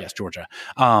 Yes, Georgia.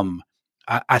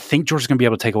 I think Georgia's going to be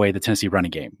able to take away the Tennessee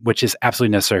running game, which is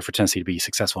absolutely necessary for Tennessee to be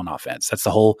successful in offense. That's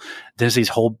Tennessee's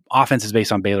whole offense is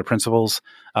based on Baylor principles,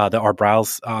 the Art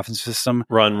Briles offensive system.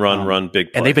 Run,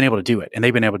 big play. And they've been able to do it, and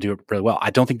they've been able to do it really well.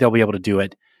 I don't think they'll be able to do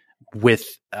it with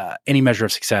any measure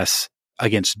of success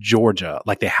against Georgia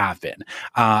like they have been.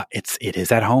 It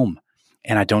is at home.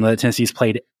 And I don't know that Tennessee's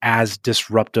played as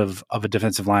disruptive of a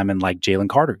defensive lineman like Jalen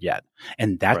Carter yet.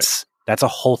 And that's a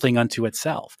whole thing unto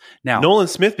itself. Now, Nolan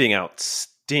Smith being out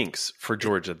stinks for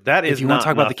Georgia. That is, if you want to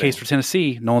talk about the case for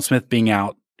Tennessee, Nolan Smith being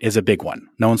out is a big one.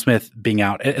 Nolan Smith being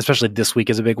out, especially this week,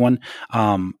 is a big one.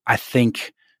 I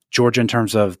think Georgia, in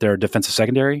terms of their defensive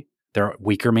secondary, they're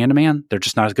weaker man-to-man. They're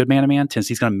just not as good man-to-man.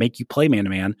 Tennessee's going to make you play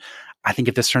man-to-man. I think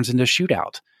if this turns into a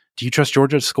shootout, do you trust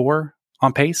Georgia to score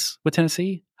on pace with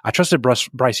Tennessee? I trusted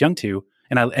Bryce Young to,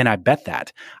 and I bet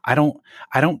that. I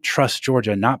don't trust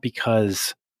Georgia, not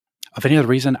because of any other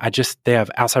reason. They have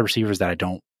outside receivers that I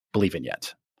don't believe in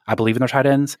yet. I believe in their tight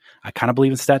ends. I kind of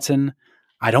believe in Stetson.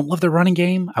 I don't love their running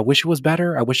game. I wish it was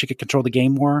better. I wish it could control the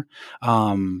game more.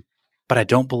 But I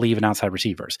don't believe in outside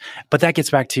receivers. But that gets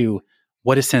back to,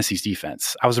 what is Tennessee's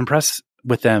defense? I was impressed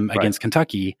with them against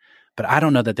Kentucky, but I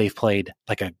don't know that they've played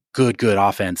like a good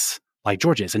offense like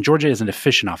Georgia is. And Georgia is an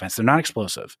efficient offense. They're not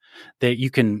explosive. You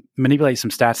can manipulate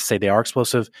some stats to say they are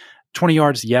explosive. 20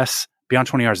 yards, yes. Beyond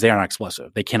 20 yards, they are not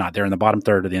explosive. They cannot. They're in the bottom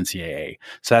third of the NCAA.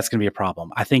 So that's going to be a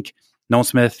problem. I think Nolan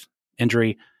Smith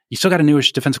injury, you still got a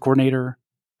newish defensive coordinator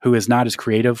who is not as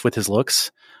creative with his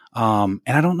looks. And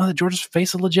I don't know that Georgia's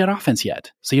faced a legit offense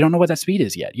yet. So you don't know what that speed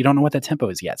is yet. You don't know what that tempo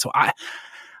is yet. So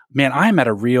I'm at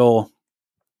a real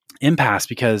impasse,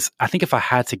 because I think if I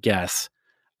had to guess,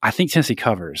 I think Tennessee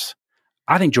covers.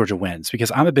 I think Georgia wins,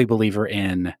 because I'm a big believer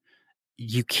in,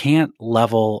 you can't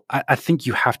level. I think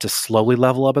you have to slowly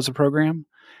level up as a program.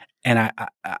 And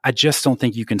I just don't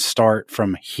think you can start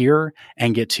from here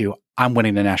and get to, I'm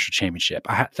winning the national championship.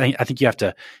 I think you have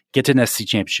to get to an SEC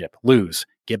championship, lose,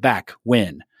 get back,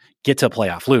 win, get to a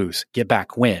playoff, lose, get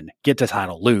back, win, get to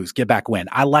title, lose, get back, win.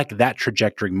 I like that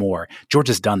trajectory more.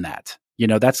 Georgia's done that.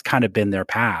 That's kind of been their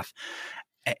path.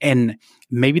 And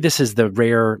maybe this is the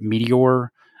rare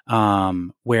meteor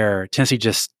where Tennessee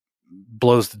just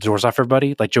blows the doors off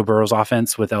everybody, like Joe Burrow's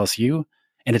offense with LSU,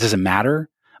 and it doesn't matter.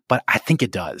 But I think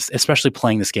it does, especially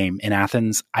playing this game in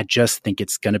Athens. I just think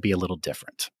it's going to be a little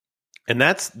different. And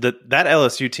that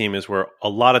LSU team is where a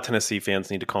lot of Tennessee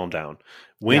fans need to calm down.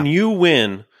 When you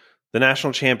win the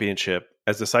national championship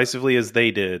as decisively as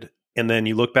they did, and then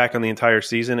you look back on the entire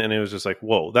season and it was just like,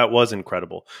 whoa, that was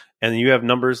incredible. And you have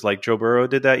numbers like Joe Burrow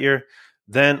did that year.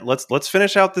 Then let's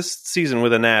finish out this season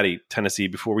with a natty, Tennessee,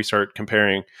 before you start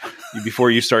comparing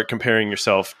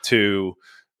yourself to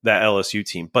that LSU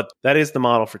team. But that is the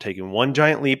model for taking one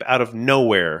giant leap out of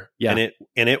nowhere and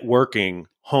it working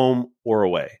home or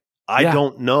away. I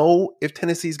don't know if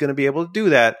Tennessee's going to be able to do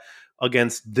that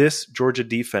against this Georgia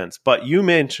defense. But you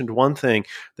mentioned one thing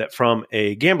that from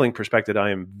a gambling perspective, I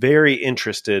am very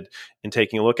interested in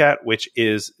taking a look at, which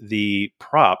is the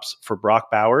props for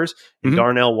Brock Bowers and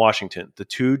Darnell Washington, the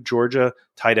two Georgia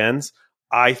tight ends.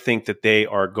 I think that they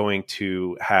are going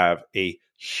to have a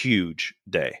huge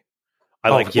day. I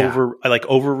like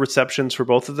over receptions for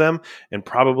both of them, and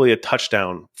probably a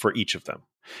touchdown for each of them.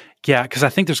 Yeah, because I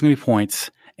think there's going to be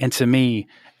points. And to me,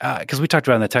 because we talked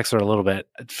about it in the text a little bit,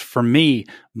 for me,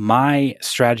 my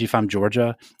strategy if I'm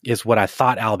Georgia is what I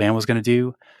thought Alabama was going to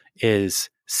do, is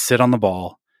sit on the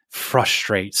ball,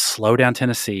 frustrate, slow down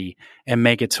Tennessee, and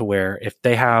make it to where if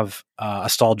they have a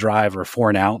stalled drive or a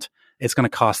 4-and-out, it's going to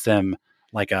cost them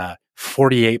like a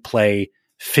 48-play,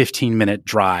 15-minute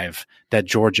drive that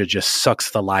Georgia just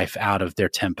sucks the life out of their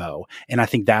tempo. And I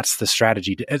think that's the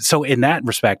strategy. So in that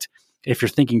respect, if you're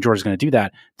thinking Georgia's going to do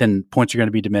that, then points are going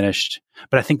to be diminished.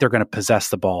 But I think they're going to possess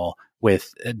the ball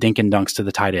with dink and dunks to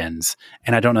the tight ends.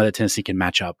 And I don't know that Tennessee can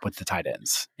match up with the tight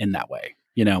ends in that way,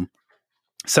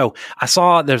 So I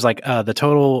saw there's like the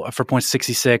total for points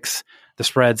 66. The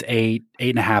spread's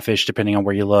 8.5-ish, depending on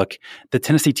where you look. The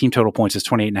Tennessee team total points is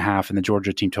 28.5, and the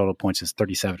Georgia team total points is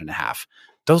 37.5.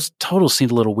 Those totals seemed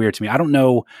a little weird to me. I don't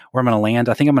know where I'm going to land.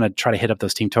 I think I'm going to try to hit up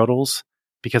those team totals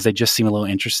because they just seem a little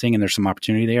interesting and there's some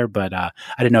opportunity there. But I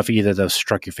didn't know if either of those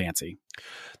struck your fancy.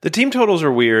 The team totals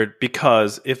are weird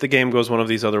because if the game goes one of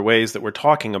these other ways that we're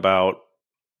talking about,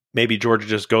 maybe Georgia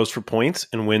just goes for points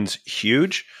and wins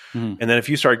huge. Mm-hmm. And then if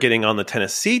you start getting on the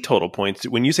Tennessee total points,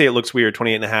 when you say it looks weird,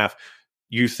 28.5,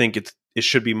 you think it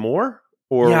should be more?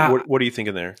 Or what are you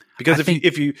thinking there? Because if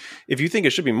you think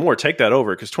it should be more, take that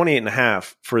over, because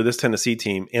 28.5 for this Tennessee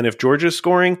team. And if Georgia's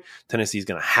scoring, Tennessee's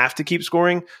going to have to keep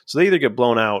scoring. So they either get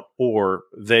blown out or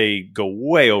they go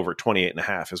way over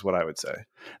 28.5 is what I would say.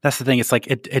 That's the thing. It's like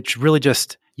it's really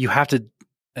just you have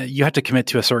to commit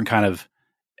to a certain kind of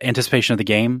anticipation of the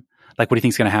game. Like, what do you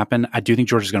think is going to happen? I do think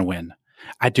Georgia's going to win.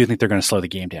 I do think they're going to slow the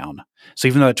game down. So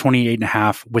even though at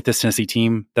 28.5 with this Tennessee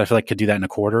team that I feel like could do that in a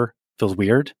quarter feels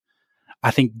weird,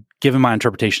 I think given my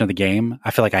interpretation of the game,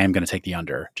 I feel like I am going to take the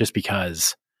under just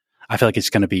because I feel like it's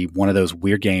going to be one of those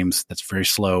weird games that's very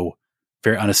slow,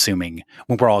 very unassuming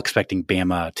when we're all expecting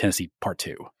Bama, Tennessee part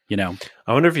 2, you know?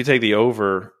 I wonder if you take the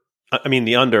under,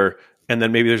 and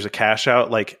then maybe there's a cash out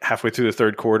like halfway through the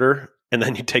third quarter, and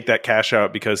then you take that cash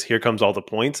out because here comes all the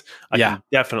points. I can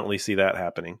definitely see that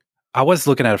happening. I was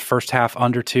looking at a first half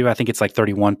under 2. I think it's like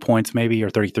 31 points maybe, or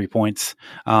 33 points.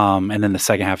 And then the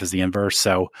second half is the inverse.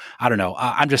 So I don't know.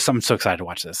 I'm so excited to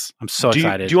watch this. I'm so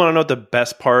excited. Do you want to know what the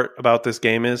best part about this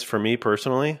game is for me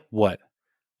personally? What?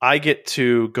 I get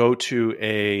to go to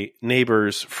a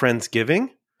neighbor's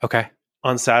Friendsgiving. Okay.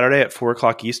 On Saturday at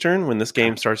 4:00 Eastern when this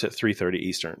game starts at 3:30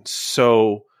 Eastern.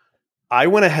 So I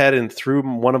went ahead and threw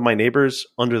one of my neighbors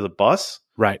under the bus.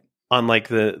 Right. On like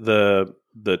the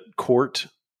court,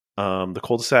 the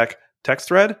cul-de-sac text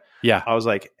thread. Yeah. I was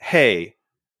like, hey,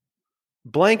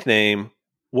 blank name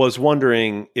was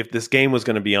wondering if this game was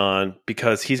going to be on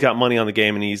because he's got money on the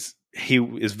game and he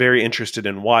is very interested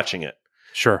in watching it.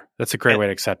 Sure. That's a great way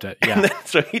to accept it. Yeah.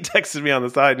 So he texted me on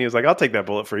the side and he was like, I'll take that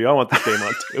bullet for you. I want this game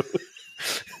on too.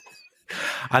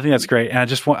 I think that's great. And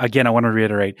I want to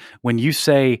reiterate, when you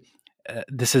say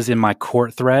this is in my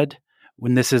court thread,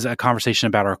 when this is a conversation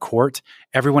about our court,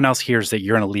 everyone else hears that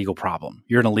you're in a legal problem.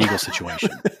 You're in a legal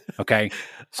situation. Okay.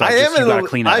 So you got to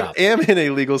clean that up. I am in a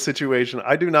legal situation.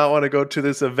 I do not want to go to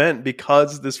this event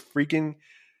because this freaking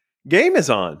game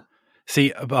is on.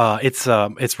 See, it's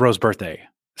Rose's birthday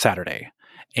Saturday.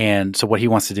 And so what he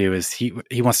wants to do is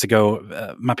he wants to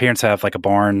go, my parents have like a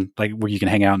barn, like where you can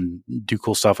hang out and do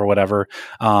cool stuff or whatever.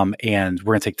 And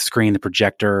we're going to take the screen, the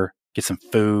projector, get some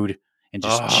food and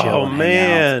just chill. Oh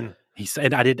man. He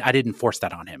said, I didn't force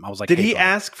that on him. I was like, did he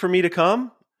ask for me to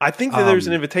come? I think that there's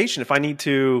an invitation if I need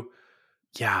to.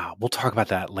 Yeah, we'll talk about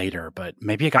that later, but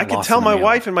maybe I could tell my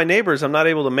wife and my neighbors I'm not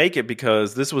able to make it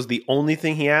because this was the only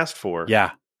thing he asked for.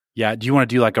 Yeah. Yeah. Do you want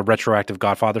to do like a retroactive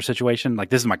Godfather situation? Like,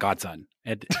 this is my godson.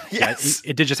 Yes.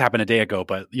 It did just happen a day ago,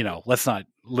 but let's not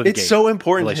litigate. It's so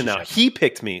important to know. He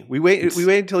picked me. We waited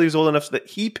until he was old enough so that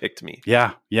he picked me.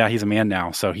 Yeah. Yeah. He's a man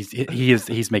now. So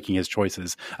he's making his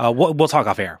choices. We'll talk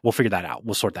off air. We'll figure that out.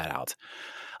 We'll sort that out.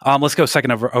 Let's go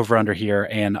second over under here.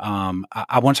 And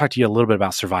I want to talk to you a little bit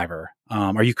about Survivor.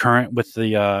 Are you current with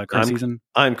the current season?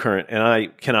 I'm current, and I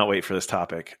cannot wait for this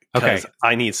topic. Okay.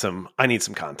 I need some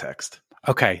context.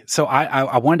 Okay, so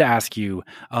I wanted to ask you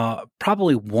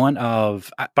probably one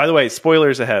of... By the way,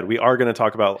 spoilers ahead. We are going to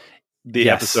talk about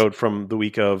the episode from the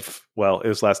week of... Well, it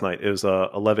was last night. It was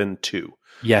 11/2.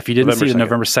 Yeah, if you didn't see the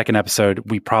November 2nd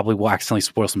episode, we probably will accidentally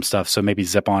spoil some stuff, so maybe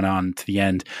zip on to the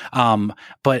end.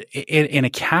 But in a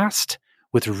cast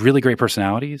with really great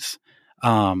personalities,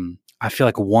 I feel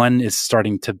like one is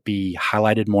starting to be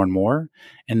highlighted more and more,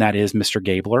 and that is Mr.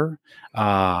 Gabler.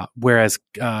 Whereas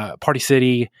Party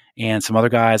City and some other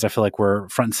guys, I feel like were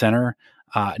front and center.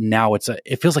 Now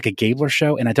it feels like a Gabler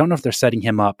show, and I don't know if they're setting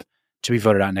him up to be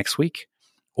voted out next week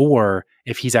or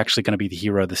if he's actually going to be the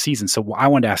hero of the season. So I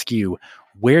wanted to ask you,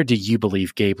 where do you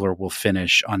believe Gabler will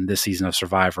finish on this season of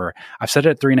Survivor? I've set it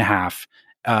at 3.5.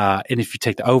 And if you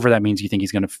take the over, that means you think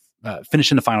he's going to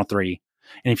finish in the final 3.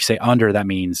 And if you say under, that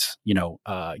means,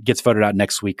 gets voted out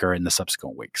next week or in the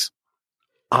subsequent weeks.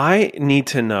 I need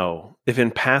to know if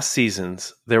in past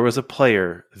seasons there was a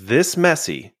player this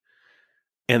messy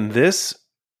and this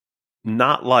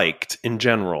not liked in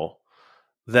general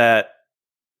that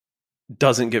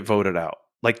doesn't get voted out.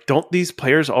 Like, don't these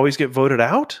players always get voted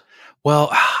out?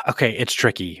 Well, okay, it's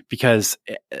tricky because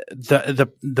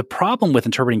the problem with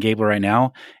interpreting Gabler right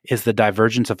now is the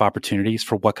divergence of opportunities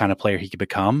for what kind of player he could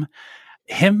become.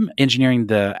 Him engineering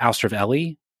the ouster of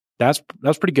Ellie, that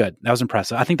was pretty good. That was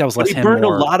impressive. I think that was less him. He burned a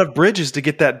lot of bridges to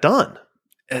get that done.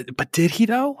 But did he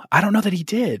though? I don't know that he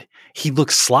did. He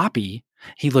looks sloppy.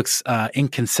 He looks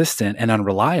inconsistent and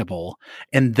unreliable,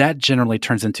 and that generally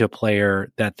turns into a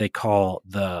player that they call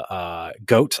the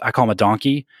goat. I call him a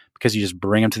donkey because you just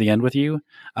bring him to the end with you.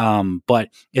 But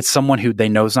it's someone who they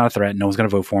know is not a threat. No one's going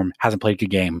to vote for him. Hasn't played a good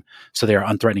game, so they're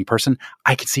an unthreatening person.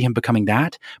 I could see him becoming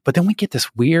that. But then we get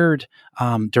this weird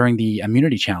during the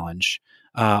immunity challenge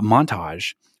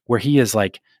montage where he is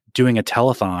like doing a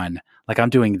telethon. Like,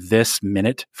 I'm doing this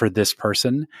minute for this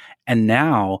person. And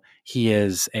now he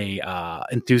is a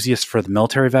enthusiast for the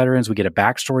military veterans. We get a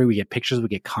backstory. We get pictures. We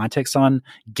get context on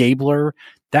Gabler.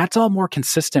 That's all more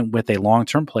consistent with a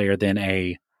long-term player than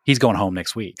he's going home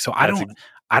next week. So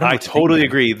I totally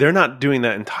agree. They're not doing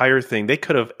that entire thing. They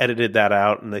could have edited that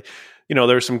out. And there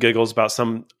were some giggles about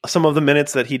some of the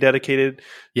minutes that he dedicated.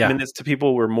 Minutes to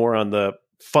people were more on the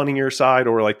funnier side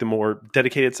or like the more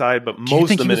dedicated side, but most of the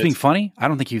minutes, he was being funny? I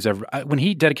don't think he was ever. When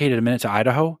he dedicated a minute to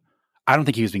Idaho, I don't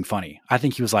think he was being funny. I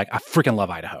think he was like, I freaking love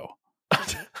Idaho. I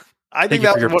think Thank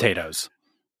you for your potatoes.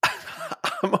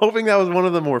 I'm hoping that was one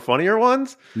of the more funnier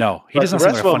ones. No, he doesn't. The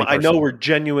rest of them, I know, were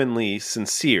genuinely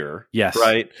sincere. Yes,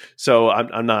 right. So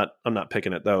I'm not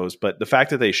picking at those, but the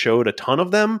fact that they showed a ton of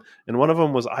them and one of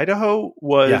them was Idaho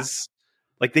was.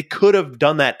 Like, they could have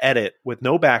done that edit with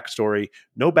no backstory,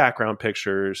 no background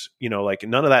pictures, like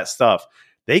none of that stuff.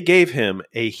 They gave him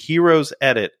a hero's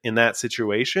edit in that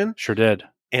situation. Sure did.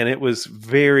 And it was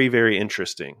very, very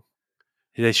interesting.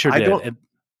 They sure did.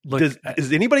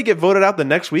 Does anybody get voted out the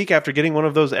next week after getting one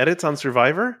of those edits on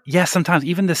Survivor? Yeah, sometimes.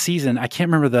 Even this season, I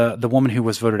can't remember the woman who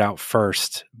was voted out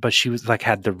first, but she was like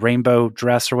had the rainbow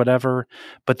dress or whatever.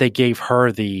 But they gave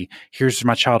her here's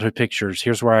my childhood pictures,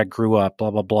 here's where I grew up,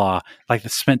 blah blah blah. Like, they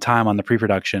spent time on the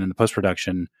pre-production and the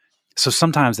post-production. So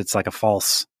sometimes it's like a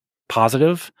false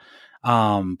positive.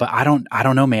 But I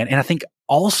don't know, man. And I think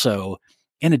also,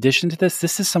 in addition to this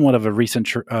is somewhat of a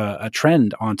recent a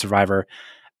trend on Survivor.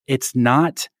 It's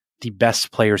not the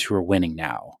best players who are winning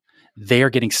now. They are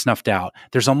getting snuffed out.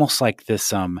 There's almost like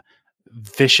this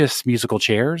vicious musical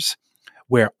chairs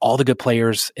where all the good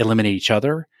players eliminate each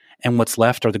other, and what's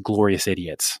left are the glorious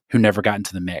idiots who never got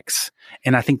into the mix.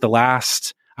 And I think the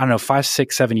last, 5,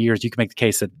 6, 7 years, you can make the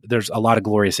case that there's a lot of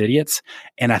glorious idiots.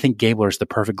 And I think Gabler is the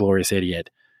perfect glorious idiot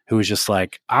who was just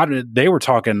like, they were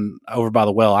talking over by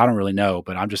the well. I don't really know,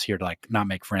 but I'm just here to like not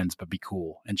make friends, but be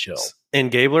cool and chill. And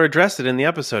Gabler addressed it in the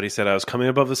episode. He said, I was coming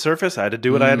above the surface. I had to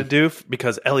do what I had to do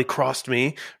because Ellie crossed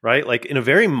me, right? Like, in a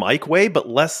very Mike way, but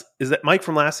less. Is that Mike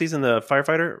from last season, the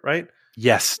firefighter, right?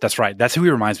 Yes, that's right. That's who he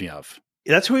reminds me of.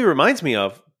 That's who he reminds me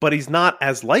of, but he's not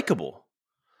as likable.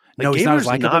 Like, no, he's not as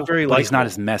likable, not very likable. He's not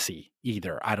as messy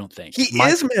either, I don't think. He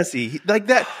is messy. Like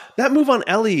that move on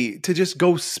Ellie to just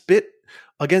go spit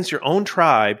against your own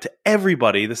tribe to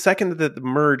everybody the second that the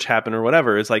merge happened or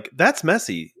whatever is like, that's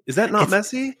messy. Is that not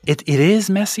messy? It is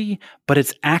messy, but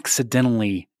it's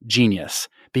accidentally genius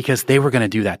because they were going to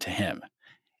do that to him.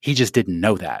 He just didn't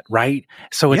know that, right?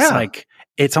 So it's like,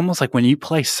 it's almost like when you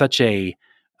play such a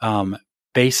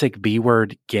basic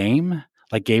B-word game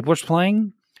like Gabler's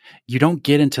playing, you don't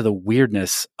get into the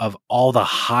weirdness of all the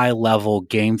high-level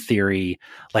game theory.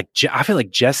 Like, I feel like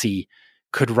Jesse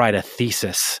could write a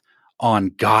thesis on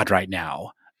God right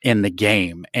now in the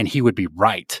game, and he would be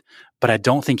right. But I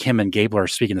don't think him and Gabler are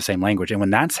speaking the same language. And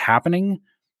when that's happening,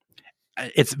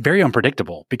 it's very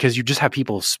unpredictable because you just have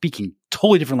people speaking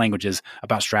totally different languages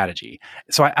about strategy.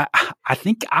 So I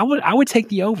think I would take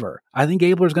the over. I think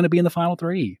Gabler is going to be in the final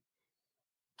 3.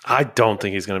 I don't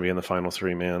think he's going to be in the final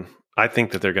 3, man. I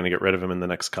think that they're going to get rid of him in the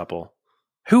next couple.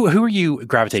 Who are you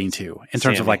gravitating to in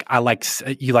terms of like,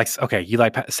 you like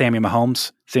Sammy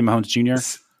Mahomes Jr.?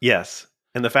 Yes.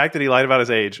 And the fact that he lied about his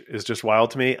age is just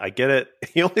wild to me. I get it.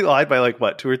 He only lied by like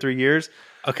 2 or 3 years.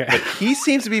 Okay. But he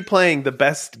seems to be playing the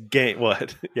best game.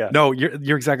 What? Yeah. No,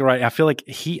 you're exactly right. I feel like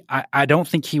I don't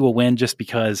think he will win just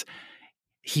because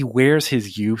he wears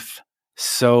his youth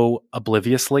so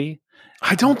obliviously.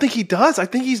 I don't think he does. I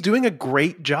think he's doing a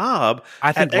great job.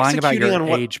 I think lying about your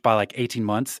age by like 18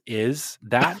 months is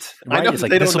that, right? It's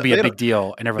like, this will be a big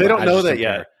deal. And they don't know that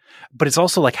yet. But it's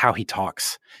also like how he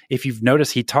talks. If you've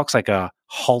noticed, he talks like a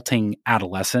halting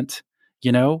adolescent,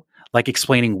 like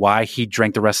explaining why he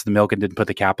drank the rest of the milk and didn't put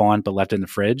the cap on, but left it in the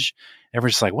fridge.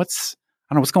 Everyone's just like, I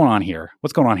don't know, what's going on here?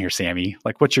 What's going on here, Sammy?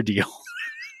 Like, what's your deal?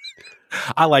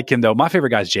 I like him though. My favorite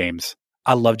guy is James.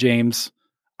 I love James.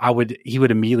 He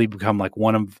would immediately become like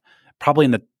one of probably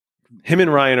in the. Him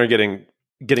and Ryan are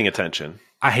getting attention.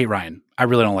 I hate Ryan. I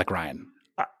really don't like Ryan.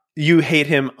 You hate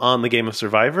him on the game of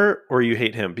Survivor, or you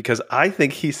hate him because I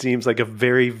think he seems like a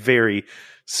very, very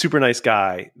super nice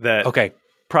guy. That okay,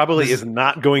 probably is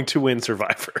not going to win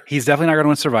Survivor. He's definitely not going to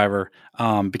win Survivor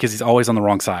because he's always on the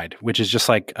wrong side, which is just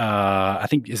like, I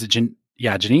think, is it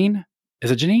Janine?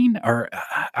 Is it Janine? Or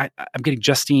I'm getting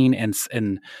Justine and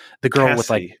the girl Cassie. with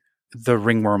like the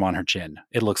ringworm on her chin.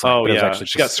 It looks like. Oh, but it was yeah. actually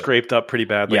She got scraped up pretty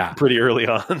bad, pretty early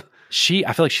on.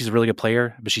 I feel like she's a really good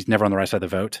player, but she's never on the right side of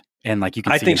the vote. And like you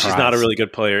can see I think she's not eyes. a really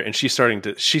good player, and she's starting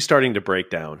to break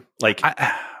down. Like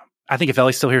I think if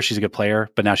Ellie's still here, she's a good player,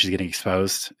 but now she's getting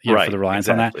exposed for the reliance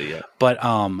on that. Yeah. But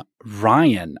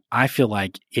Ryan, I feel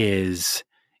like is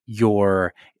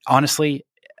honestly,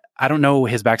 I don't know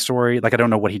his backstory. Like I don't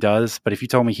know what he does, but if you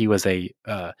told me he was a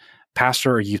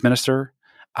pastor or youth minister,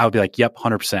 I would be like, yep,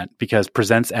 100%, because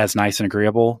presents as nice and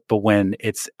agreeable. But when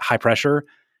it's high pressure,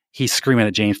 he's screaming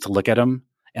at James to look at him.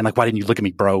 And like, why didn't you look at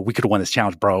me, bro? We could have won this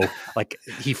challenge, bro. Like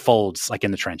he folds like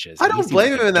in the trenches. I don't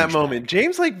blame him in that moment.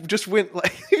 James like just went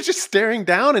like he was just staring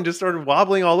down and just started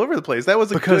wobbling all over the place. That was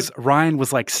because Ryan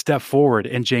was like, step forward,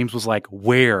 and James was like,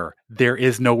 where? There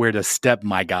is nowhere to step,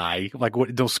 my guy. Like,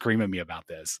 what? Don't scream at me about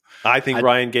this. I think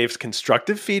Ryan gave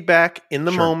constructive feedback in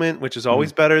the moment, which is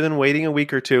always better than waiting a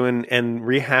week or two and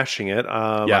rehashing it.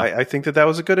 I think that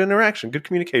was a good interaction, good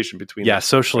communication between. Yeah,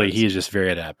 socially, he is just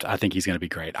very adept. I think he's going to be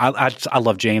great. I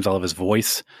love James. I love his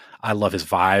voice. I love his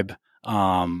vibe.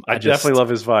 I definitely love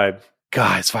his vibe.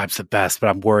 God, his vibe's the best, but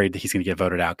I'm worried that he's going to get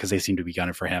voted out because they seem to be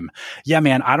gunning for him. Yeah,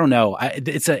 man, I don't know.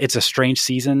 It's a strange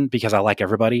season because I like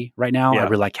everybody right now. I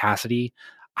really like Cassidy.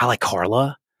 I like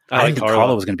Carla. I didn't think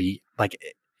Carla was going to be like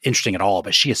interesting at all,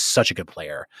 but she is such a good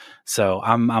player. So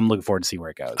I'm looking forward to see where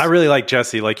it goes. I really like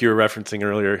Jesse, like you were referencing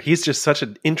earlier. He's just such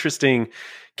an interesting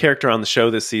character on the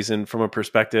show this season from a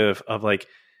perspective of like,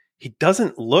 he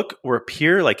doesn't look or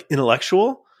appear like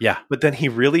intellectual. Yeah. But then he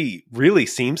really, really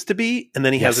seems to be. And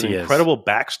then he has an incredible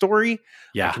backstory.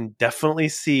 Yeah. I can definitely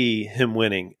see him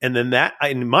winning. And then that,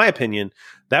 in my opinion,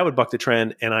 that would buck the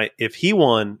trend. And if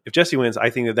Jesse wins, I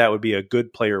think that would be a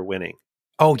good player winning.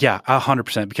 Oh, yeah,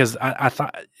 100%. Because I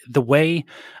thought the way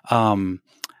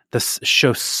this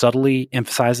show subtly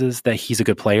emphasizes that he's a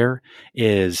good player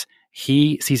is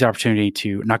he sees the opportunity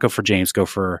to not go for James, go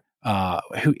for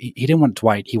who he didn't want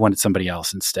Dwight. He wanted somebody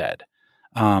else instead.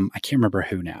 I can't remember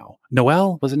who now.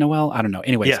 Noel? Was it Noel? I don't know.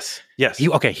 Anyways. Yes. He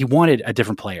wanted a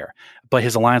different player, but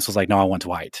his alliance was like, no, I want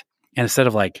Dwight. And instead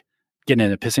of like getting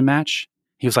in a pissing match,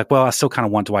 he was like, well, I still kind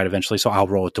of want Dwight eventually, so I'll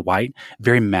roll with Dwight.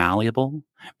 Very malleable,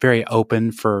 very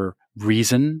open for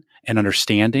reason and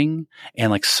understanding,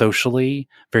 and like socially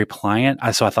very pliant.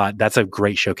 So I thought that's a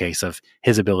great showcase of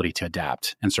his ability to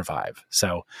adapt and survive.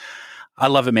 So I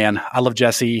love it, man. I love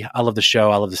Jesse. I love the show.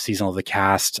 I love the season. I love the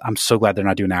cast. I'm so glad they're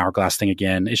not doing an hourglass thing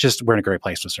again. It's just, we're in a great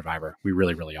place with Survivor. We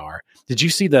really, really are. Did you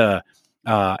see the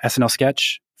SNL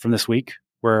sketch from this week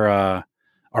where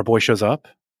our boy shows up?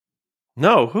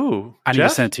 No, who? I need to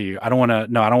send it to you. I don't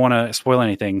want to spoil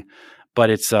anything, but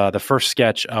it's the first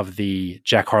sketch of the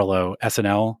Jack Harlow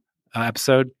SNL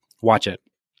episode. Watch it.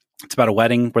 It's about a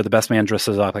wedding where the best man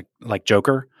dresses up like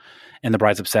Joker and the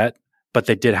bride's upset, but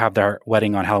they did have their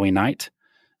wedding on Halloween night.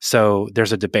 So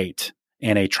there's a debate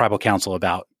and a tribal council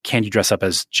about, can you dress up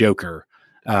as Joker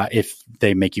if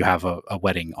they make you have a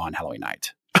wedding on Halloween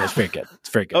night? So it's very good. It's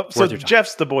very good. Oh, so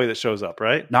Jeff's the boy that shows up,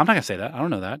 right? No, I'm not going to say that. I don't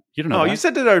know that. You don't know that. You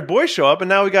said that our boy show up and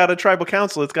now we got a tribal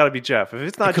council. It's got to be Jeff. If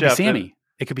it's not Jeff, Sammy.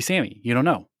 It could be Sammy. You don't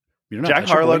know. Jack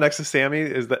Harlow next to Sammy,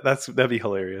 that'd be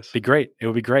hilarious. Be great. It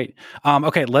would be great.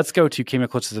 Okay, let's go to Cameo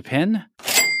Clutches a Pin.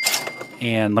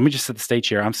 And let me just set the stage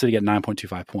here. I'm sitting at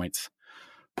 9.25 points.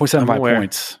 0.75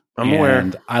 points. I'm aware.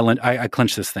 And I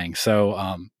clinched this thing. So,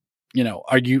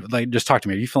 are you like, just talk to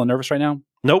me. Are you feeling nervous right now?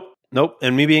 Nope.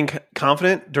 And me being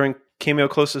confident during Cameo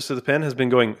Closest to the Pin has been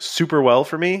going super well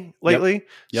for me lately.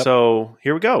 Yep. So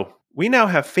here we go. We now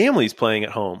have families playing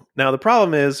at home. Now, the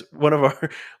problem is one of our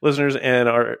listeners and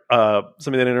our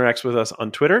somebody that interacts with us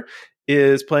on Twitter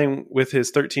is playing with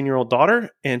his 13-year-old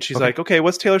daughter. And she's like, okay,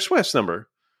 what's Taylor Swift's number?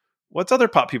 What's other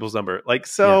pop people's number? Like,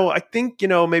 so I think,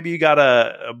 maybe you got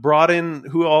to broaden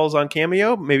who all's on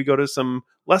Cameo. Maybe go to some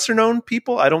lesser known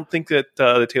people. I don't think that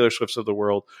the Taylor Swifts of the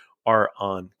world are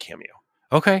on Cameo.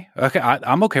 Okay.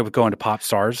 I'm okay with going to pop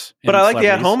stars. But I like the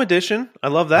at-home edition. I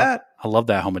love that. I love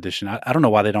that home edition. I don't know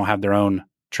why they don't have their own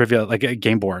trivia, like a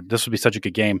game board. This would be such a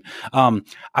good game.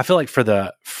 I feel like for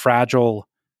the fragile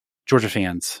Georgia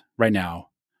fans right now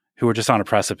who are just on a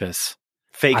precipice,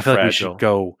 fake I feel fragile. Like we should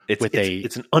go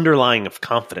it's an underlying of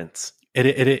confidence. It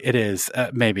is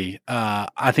maybe.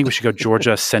 I think we should go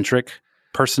Georgia-centric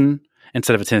person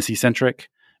instead of a Tennessee-centric,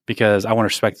 because I want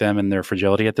to respect them and their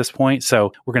fragility at this point.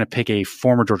 So we're going to pick a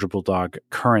former Georgia Bulldog,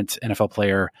 current NFL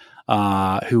player,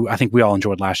 who I think we all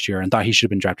enjoyed last year and thought he should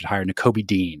have been drafted higher, Nakobe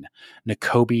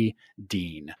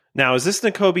Dean. Now, is this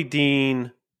Nakobe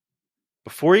Dean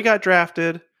before he got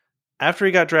drafted, after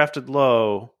he got drafted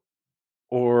low,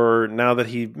 or now that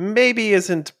he maybe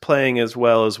isn't playing as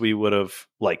well as we would have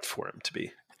liked for him to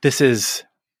be? This is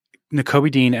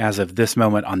Nakobe Dean as of this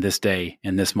moment on this day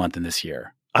in this month and this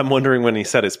year. I'm wondering when he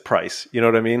set his price. You know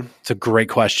what I mean? It's a great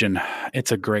question.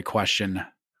 It's a great question.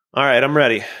 All right, I'm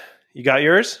ready. You got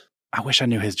yours? I wish I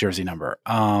knew his jersey number.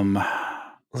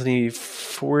 Wasn't he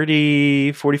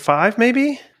 40, 45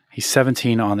 maybe? He's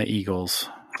 17 on the Eagles.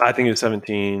 I think he was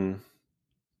 17.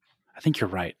 I think you're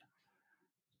right.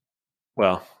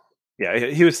 Well, yeah,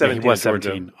 he was 17. Yeah, he was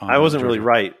 17. I wasn't really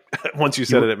right. Once you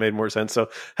said it made more sense. So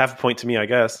half a point to me, I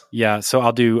guess. Yeah, so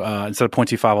I'll do, instead of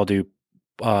 0.25, I'll do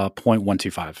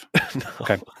 0.125.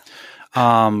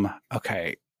 No.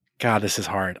 Okay. God, this is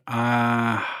hard. All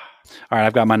right,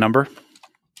 I've got my number.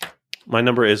 My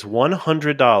number is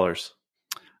 $100.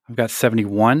 I've got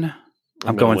 71.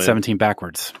 I'm going 17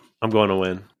 backwards. I'm going to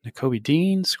win. Nakobe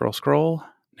Dean, scroll.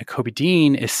 Nakobe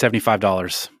Dean is $75.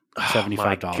 $75. Oh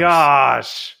my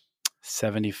gosh.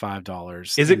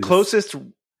 $75. Is it closest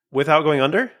without going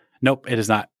under? Nope, it is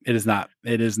not. It is not.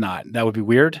 That would be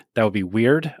weird.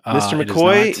 Mr.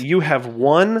 McCoy, you have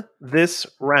won this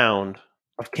round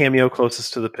of Cameo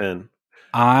Closest to the Pin.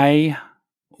 I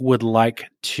would like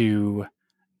to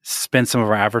spend some of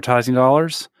our advertising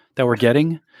dollars that we're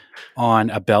getting on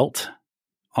a belt,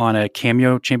 on a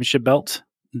Cameo championship belt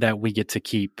that we get to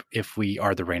keep if we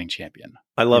are the reigning champion.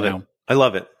 I love it. I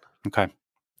love it. Okay.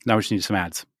 Now we just need some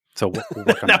ads. So we'll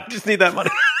work on now that. we just need that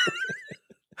money.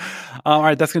 All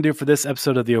right, that's going to do it for this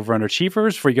episode of the Over Under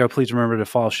Achievers. Before you go, please remember to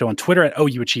follow the show on Twitter at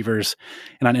OU Achievers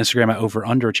and on Instagram at Over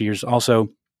Under Achievers. Also,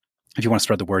 if you want to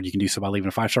spread the word, you can do so by leaving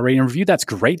a 5-star rating and review. That's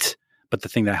great. But the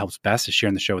thing that helps best is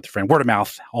sharing the show with a friend. Word of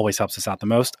mouth always helps us out the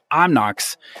most. I'm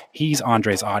Knox. He's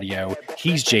Andre's audio.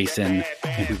 He's Jason.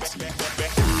 And we will see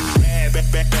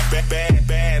you.